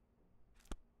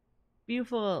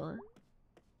 Beautiful.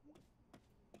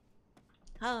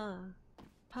 Ha.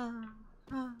 Ha.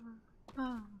 Ha.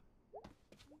 Ha.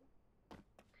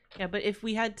 Yeah, but if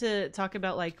we had to talk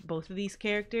about like both of these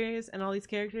characters and all these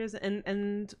characters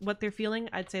and what they're feeling,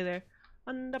 I'd say they're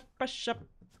under pressure,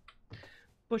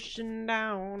 pushing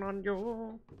down on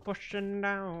you, pushing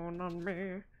down on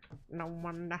me. No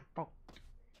one apple.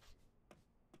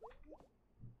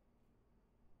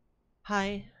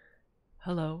 Hi.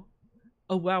 Hello.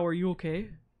 Oh wow, are you okay?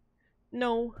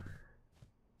 No.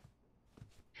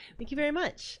 Thank you very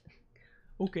much.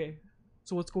 Okay.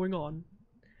 So what's going on?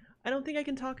 I don't think I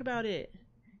can talk about it.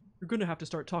 You're gonna have to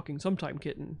start talking sometime,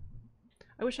 kitten.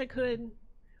 I wish I could.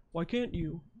 Why can't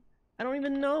you? I don't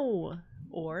even know.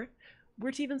 Or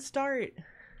where to even start.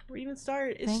 Where to even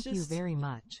start? It's Thank just... you very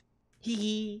much.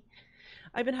 Hee.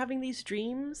 I've been having these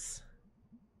dreams.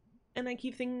 And I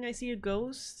keep thinking I see a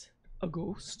ghost. A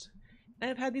ghost? And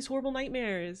I've had these horrible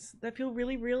nightmares that feel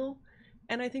really real.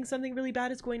 And I think something really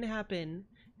bad is going to happen.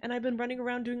 And I've been running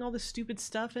around doing all this stupid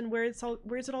stuff, and where's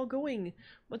it all going?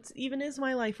 What even is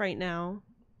my life right now?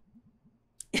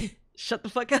 Shut the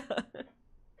fuck up.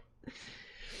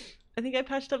 I think I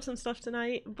patched up some stuff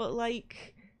tonight, but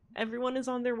like everyone is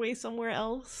on their way somewhere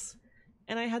else.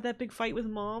 And I had that big fight with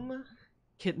Mom.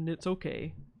 Kitten, it's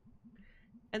okay.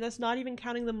 And that's not even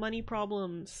counting the money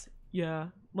problems. Yeah,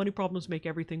 money problems make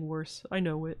everything worse. I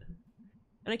know it.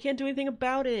 And I can't do anything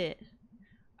about it.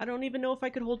 I don't even know if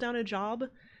I could hold down a job.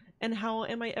 And how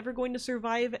am I ever going to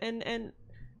survive and...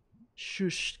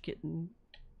 Shush, kitten.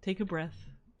 Take a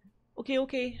breath. Okay,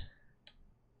 okay.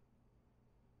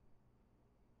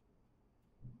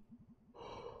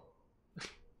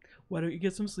 Why don't you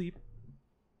get some sleep?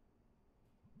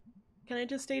 Can I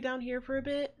just stay down here for a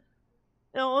bit?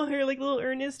 Oh, her like little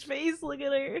earnest face. Look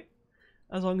at her.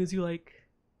 As long as you like...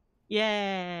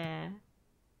 Yeah.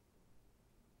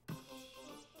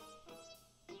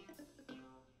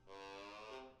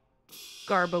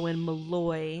 Garbo and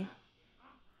Malloy.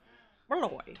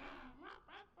 Malloy.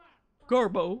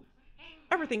 Garbo.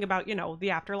 Everything about, you know,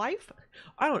 the afterlife?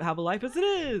 I don't have a life as it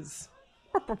is.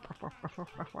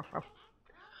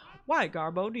 Why,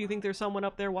 Garbo? Do you think there's someone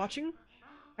up there watching?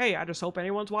 Hey, I just hope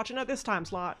anyone's watching at this time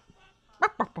slot.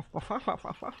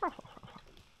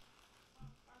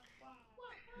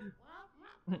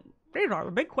 These are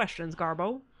the big questions,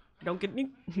 Garbo. Don't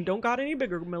got any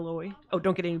bigger, Malloy. Oh,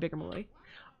 don't get any bigger, Malloy.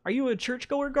 Are you a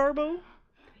churchgoer, Garbo?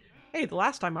 Hey, the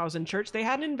last time I was in church, they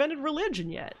hadn't invented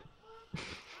religion yet.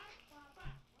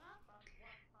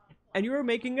 And you were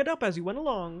making it up as you went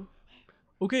along.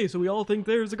 Okay, so we all think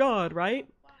there's a god, right?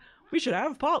 We should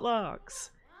have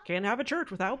potlucks. Can't have a church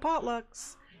without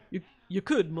potlucks. You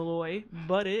could, Malloy,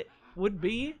 but it would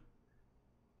be...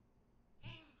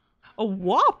 a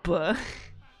whopper.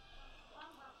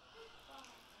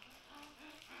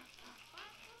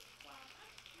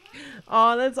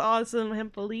 Oh, that's awesome,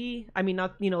 Hempoli. I mean,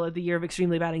 not, you know, the year of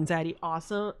extremely bad anxiety,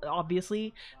 awesome,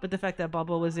 obviously, but the fact that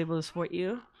Bubba was able to support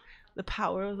you. The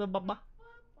power of the Bubba.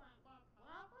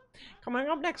 Coming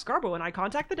up next, Garbo and I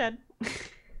contact the dead.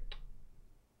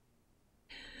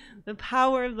 The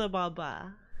power of the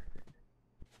Bubba.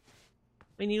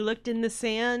 When you looked in the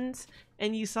sand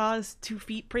and you saw his 2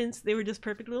 feet prints, they were just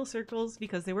perfect little circles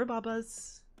because they were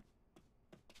Bubba's.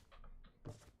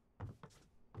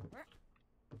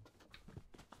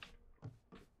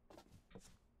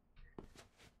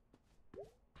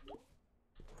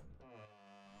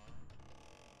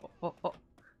 Oh.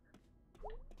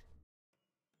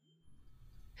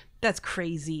 That's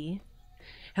crazy.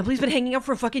 Have we been hanging out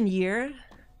for a fucking year?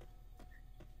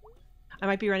 I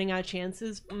might be running out of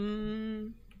chances.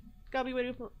 Gotta be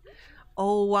waiting for...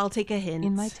 Oh, I'll take a hint.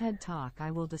 In my TED Talk,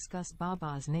 I will discuss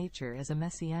Baba's nature as a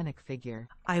messianic figure.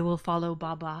 I will follow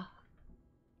Baba.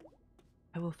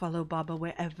 I will follow Baba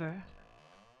wherever.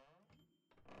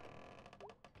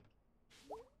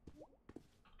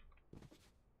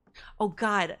 Oh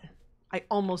god. I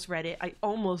almost read it. I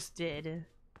almost did.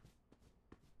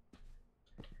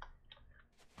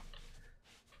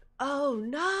 Oh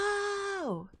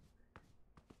no!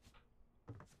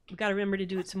 We gotta remember to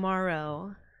do it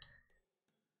tomorrow.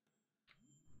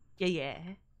 Yeah.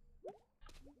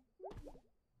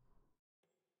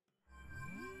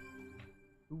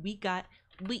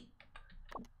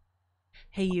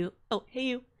 Hey you. Oh, hey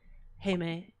you. Hey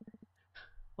May.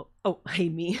 Oh, hey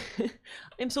me.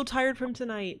 I'm so tired from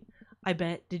tonight. I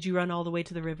bet. Did you run all the way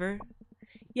to the river?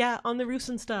 Yeah, on the roofs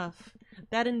and stuff.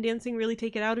 That and dancing really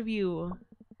take it out of you.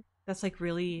 That's like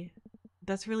really...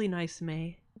 That's really nice,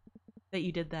 May. That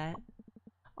you did that.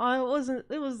 Oh,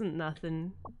 it wasn't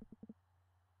nothing.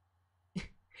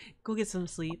 Go get some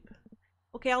sleep.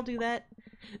 Okay, I'll do that.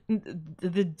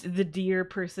 The deer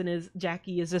person is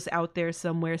Jackie is just out there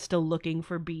somewhere still looking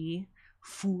for B.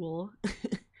 Fool.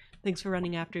 Thanks for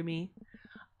running after me.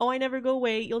 Oh, I never go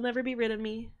away. You'll never be rid of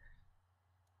me.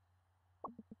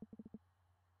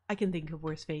 I can think of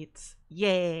worse fates.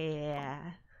 Yeah.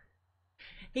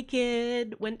 Hey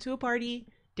kid, went to a party,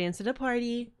 danced at a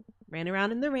party, ran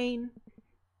around in the rain,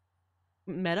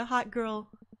 met a hot girl,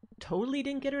 totally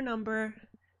didn't get her number.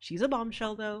 She's a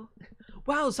bombshell though.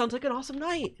 Wow, sounds like an awesome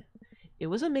night. It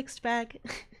was a mixed bag.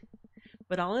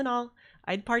 But all in all,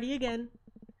 I'd party again.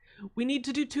 We need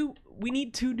to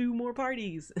do more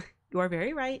parties. You are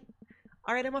very right.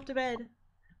 All right, I'm off to bed.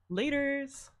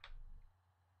 Laters.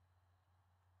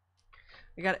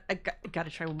 I gotta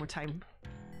try one more time.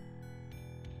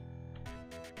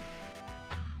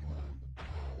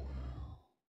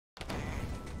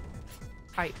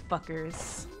 Alright,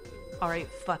 fuckers. Alright,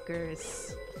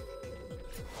 fuckers.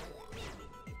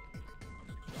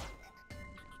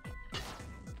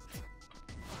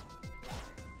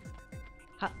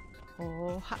 Ha.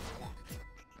 Oh, ha.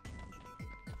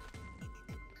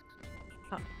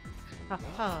 Ha. Ha.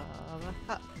 Ha.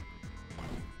 Ha.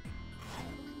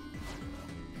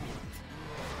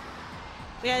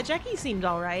 Yeah, Jackie seemed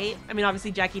alright. I mean,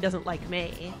 obviously Jackie doesn't like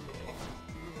me.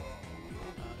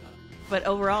 But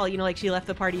overall, you know, like, she left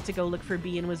the party to go look for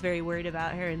B and was very worried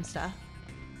about her and stuff.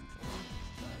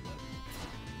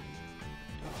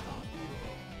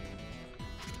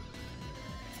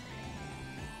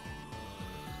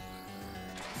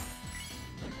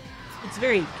 It's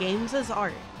very games as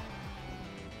art.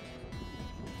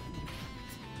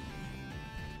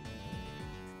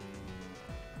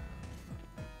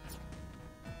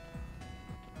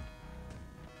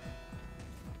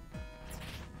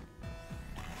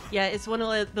 Yeah, it's one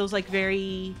of those, like,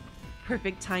 very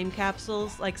perfect time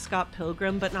capsules, like Scott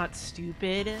Pilgrim, but not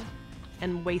stupid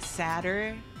and way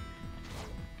sadder.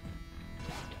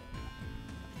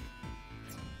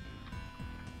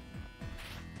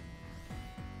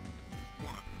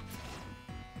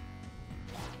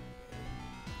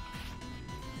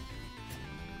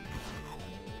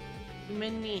 Too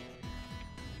many.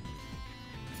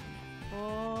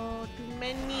 Oh, too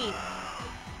many.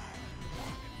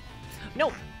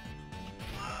 No!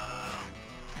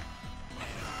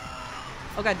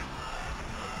 Oh god.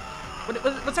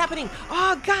 What's happening?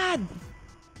 Oh god!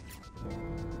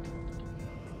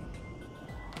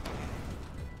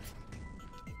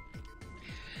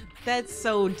 That's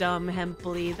so dumb,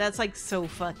 Hempley. That's like so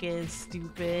fucking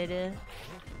stupid.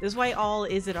 This is why all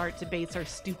is it art debates are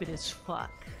stupid as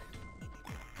fuck.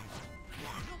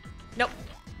 Nope.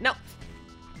 Nope.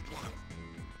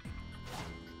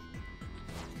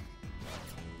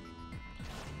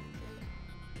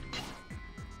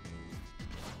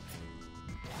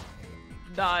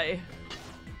 Die.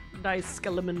 Die,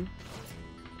 Skeleman.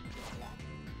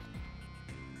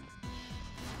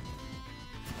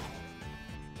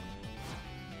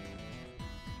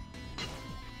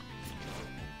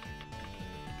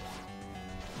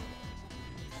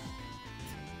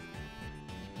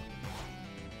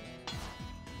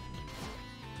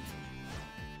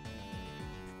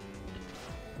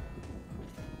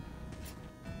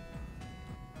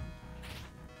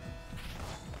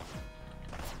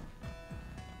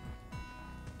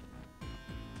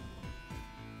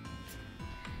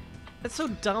 That's so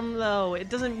dumb, though. It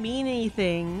doesn't mean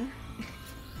anything.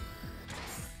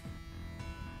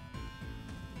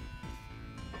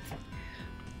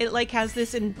 It, like, has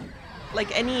this in...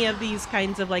 Like, any of these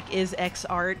kinds of, like, is X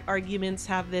art arguments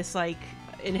have this, like,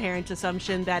 inherent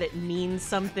assumption that it means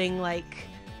something, like,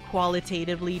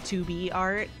 qualitatively to be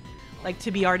art. Like,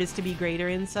 to be art is to be greater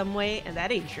in some way, and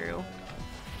that ain't true.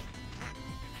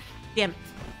 Damn it.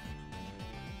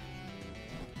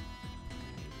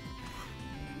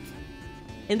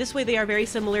 In this way, they are very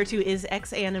similar to is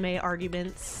X anime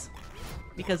arguments,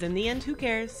 because in the end, who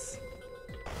cares?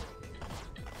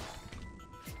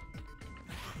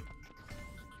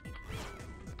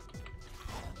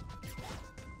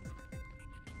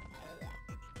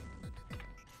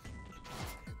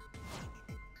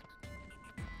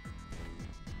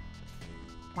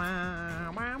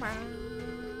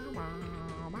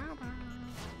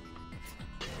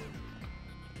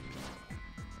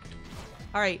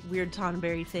 Alright, weird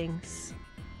Tonberry things.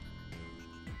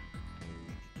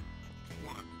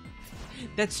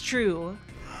 That's true.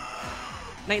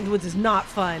 Night in the Woods is not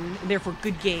fun, and therefore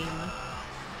good game.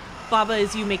 Baba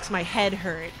is You makes my head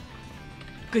hurt.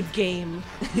 Good game.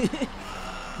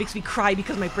 Makes me cry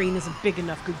because my brain isn't big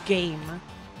enough. Good game.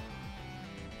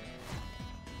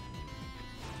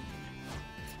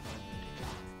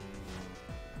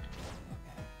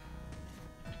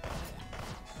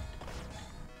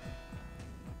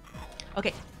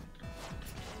 Okay.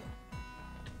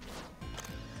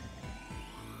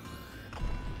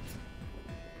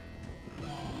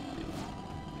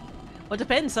 Well, it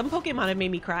depends. Some Pokemon have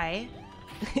made me cry.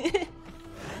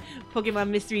 Pokemon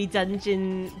Mystery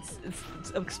Dungeon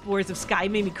Explorers of Sky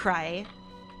made me cry.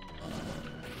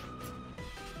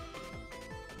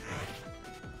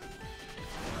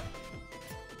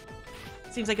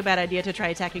 Seems like a bad idea to try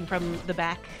attacking from the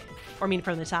back. Or I mean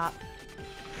from the top.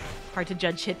 Hard to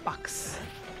judge hitbox.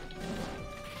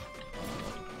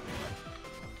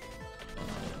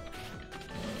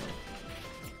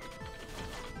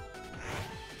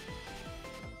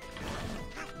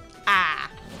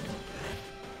 Ah!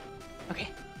 Okay.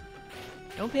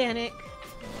 Don't panic.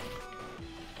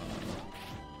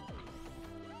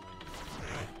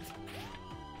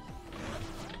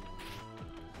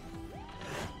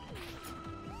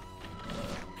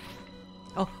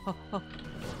 Oh, oh, oh.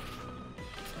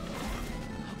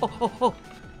 Oh, oh, oh.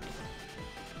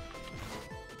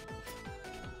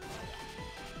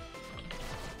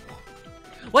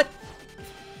 What?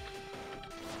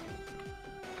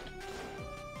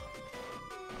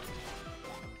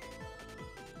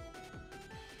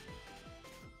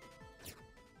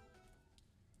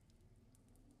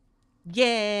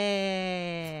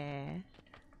 Yeah.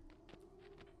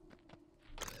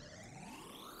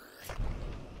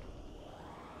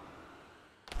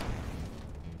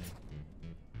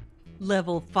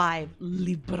 Level 5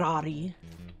 Librari.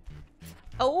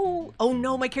 Oh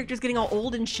no, my character's getting all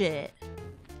old and shit.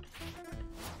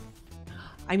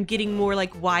 I'm getting more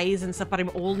like wise and stuff, but I'm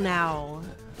old now.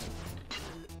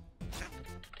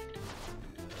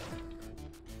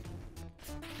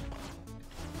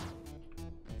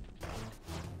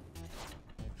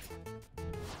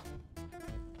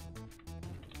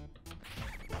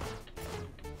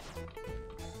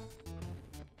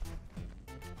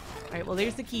 Alright, well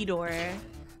there's the key door.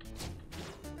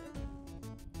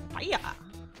 Hiya!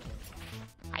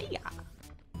 Hiya!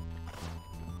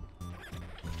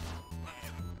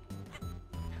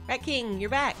 Rat King, you're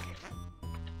back!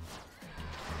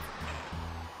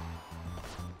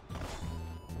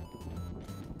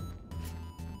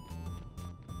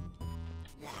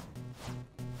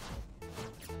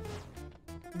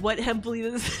 What Hempley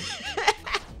is...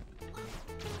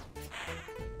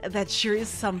 That sure is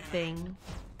something.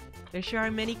 There sure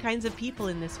are many kinds of people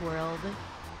in this world.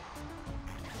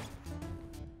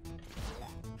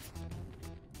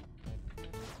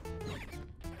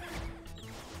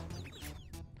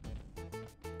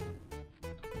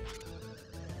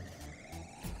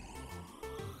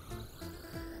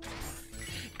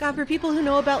 God, for people who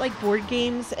know about like board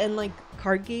games and like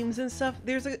card games and stuff,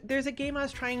 there's a game I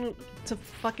was trying to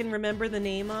fucking remember the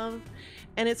name of,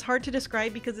 and it's hard to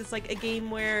describe because it's like a game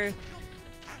where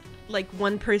like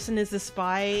one person is the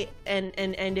spy and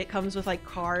it comes with like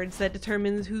cards that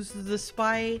determines who's the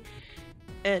spy,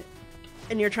 and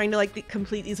you're trying to like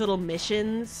complete these little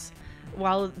missions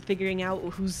while figuring out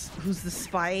who's the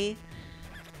spy.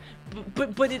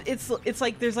 But it's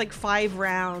like there's like 5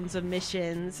 rounds of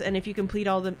missions, and if you complete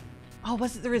all the... Oh,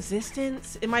 was it the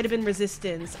Resistance? It might have been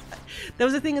Resistance. That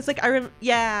was the thing. It's like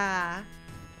yeah.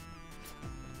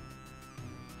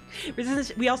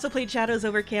 Resistance. We also played Shadows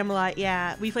over Camelot.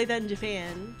 Yeah, we played that in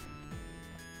Japan.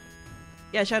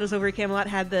 Yeah, Shadows over Camelot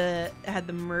had the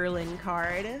Merlin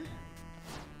card.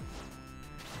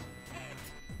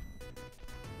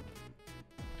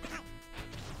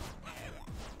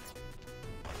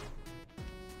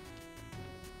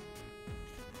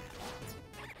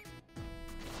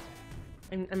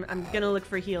 I'm gonna look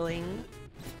for healing.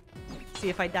 See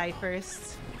if I die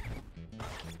first.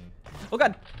 Oh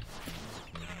god!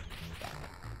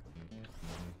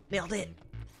 Nailed it!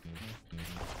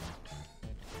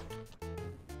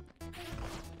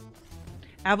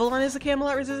 Avalon is a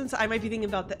Camelot Resistance? I might be thinking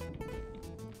about that.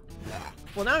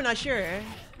 Well, now I'm not sure.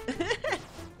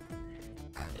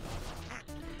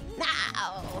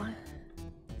 No!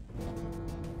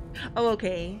 Oh,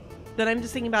 okay. Then I'm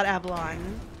just thinking about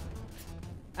Avalon.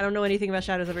 I don't know anything about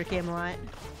Shadows over Camelot.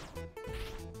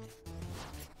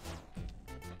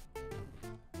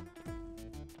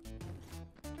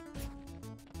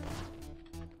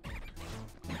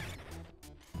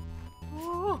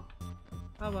 Oh.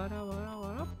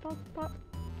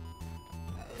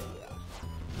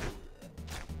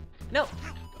 No!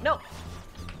 No!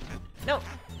 No!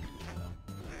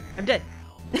 I'm dead.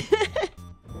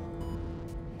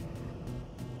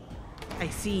 I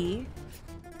see.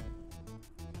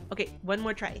 Okay, one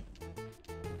more try.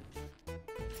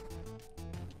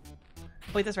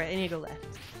 Wait, that's right. I need to go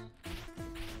left.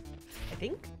 I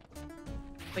think?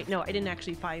 Wait, no, I didn't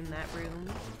actually find that room.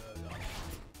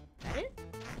 Is that it?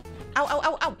 Ow, ow,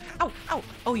 ow, ow, ow, ow.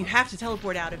 Oh, you have to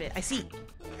teleport out of it. I see.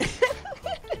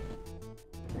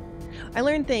 I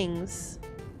learned things.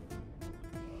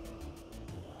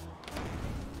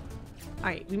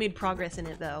 Alright, we made progress in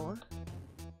it though.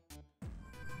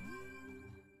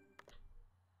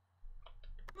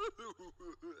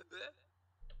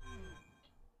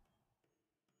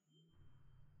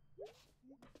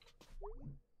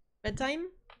 Bedtime?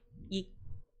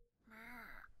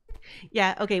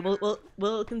 Yeah, okay,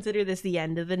 we'll consider this the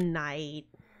end of the night.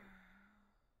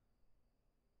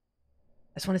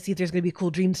 I just want to see if there's gonna be a cool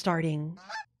dream starting.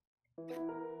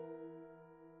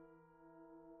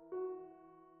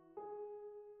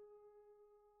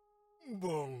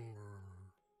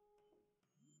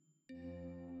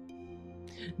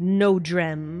 No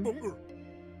drem.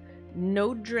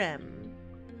 No drem.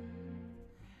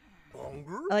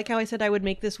 I like how I said I would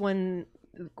make this one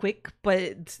quick,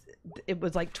 but it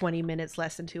was like 20 minutes,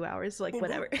 less than 2 hours, like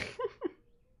whatever.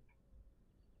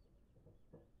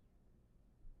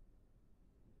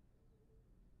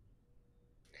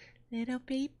 Little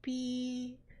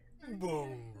baby.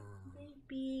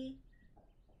 Baby.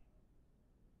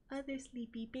 Other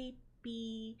sleepy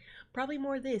baby. Probably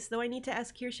more this, though I need to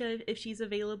ask Kirsha if she's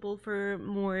available for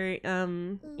more,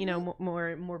 you know,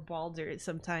 more Baldur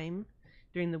sometime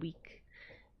during the week.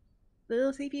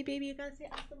 Little sleepy baby, you gotta say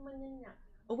awesome.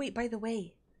 Oh wait, by the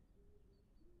way.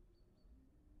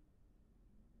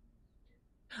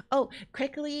 Oh,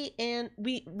 Crickly, and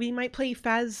we might play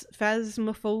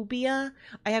Phasmophobia.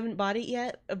 I haven't bought it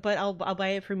yet, but I'll buy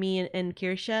it for me and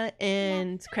Kirsha.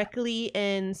 And Crickly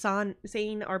and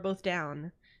Sane are both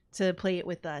down to play it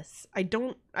with us.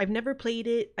 I've never played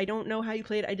it. I don't know how you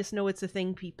play it. I just know it's a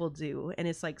thing people do, and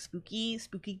it's like spooky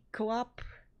co-op.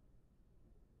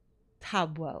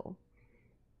 Tabwo.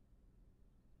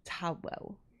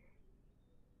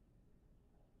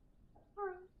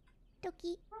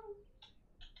 Doki.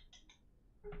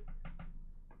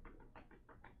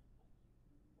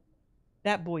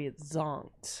 That boy is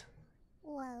zonked.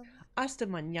 Whoa. Hasta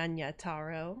mañana,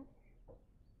 Taro.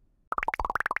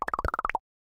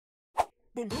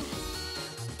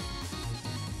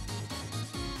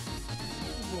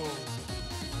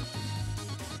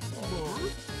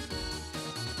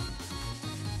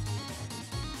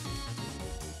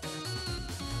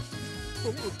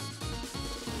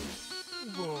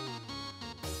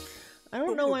 I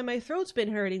don't know why my throat's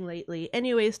been hurting lately.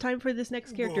 Anyways, time for this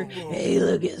next character. Hey,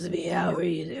 look at me. How are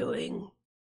you doing?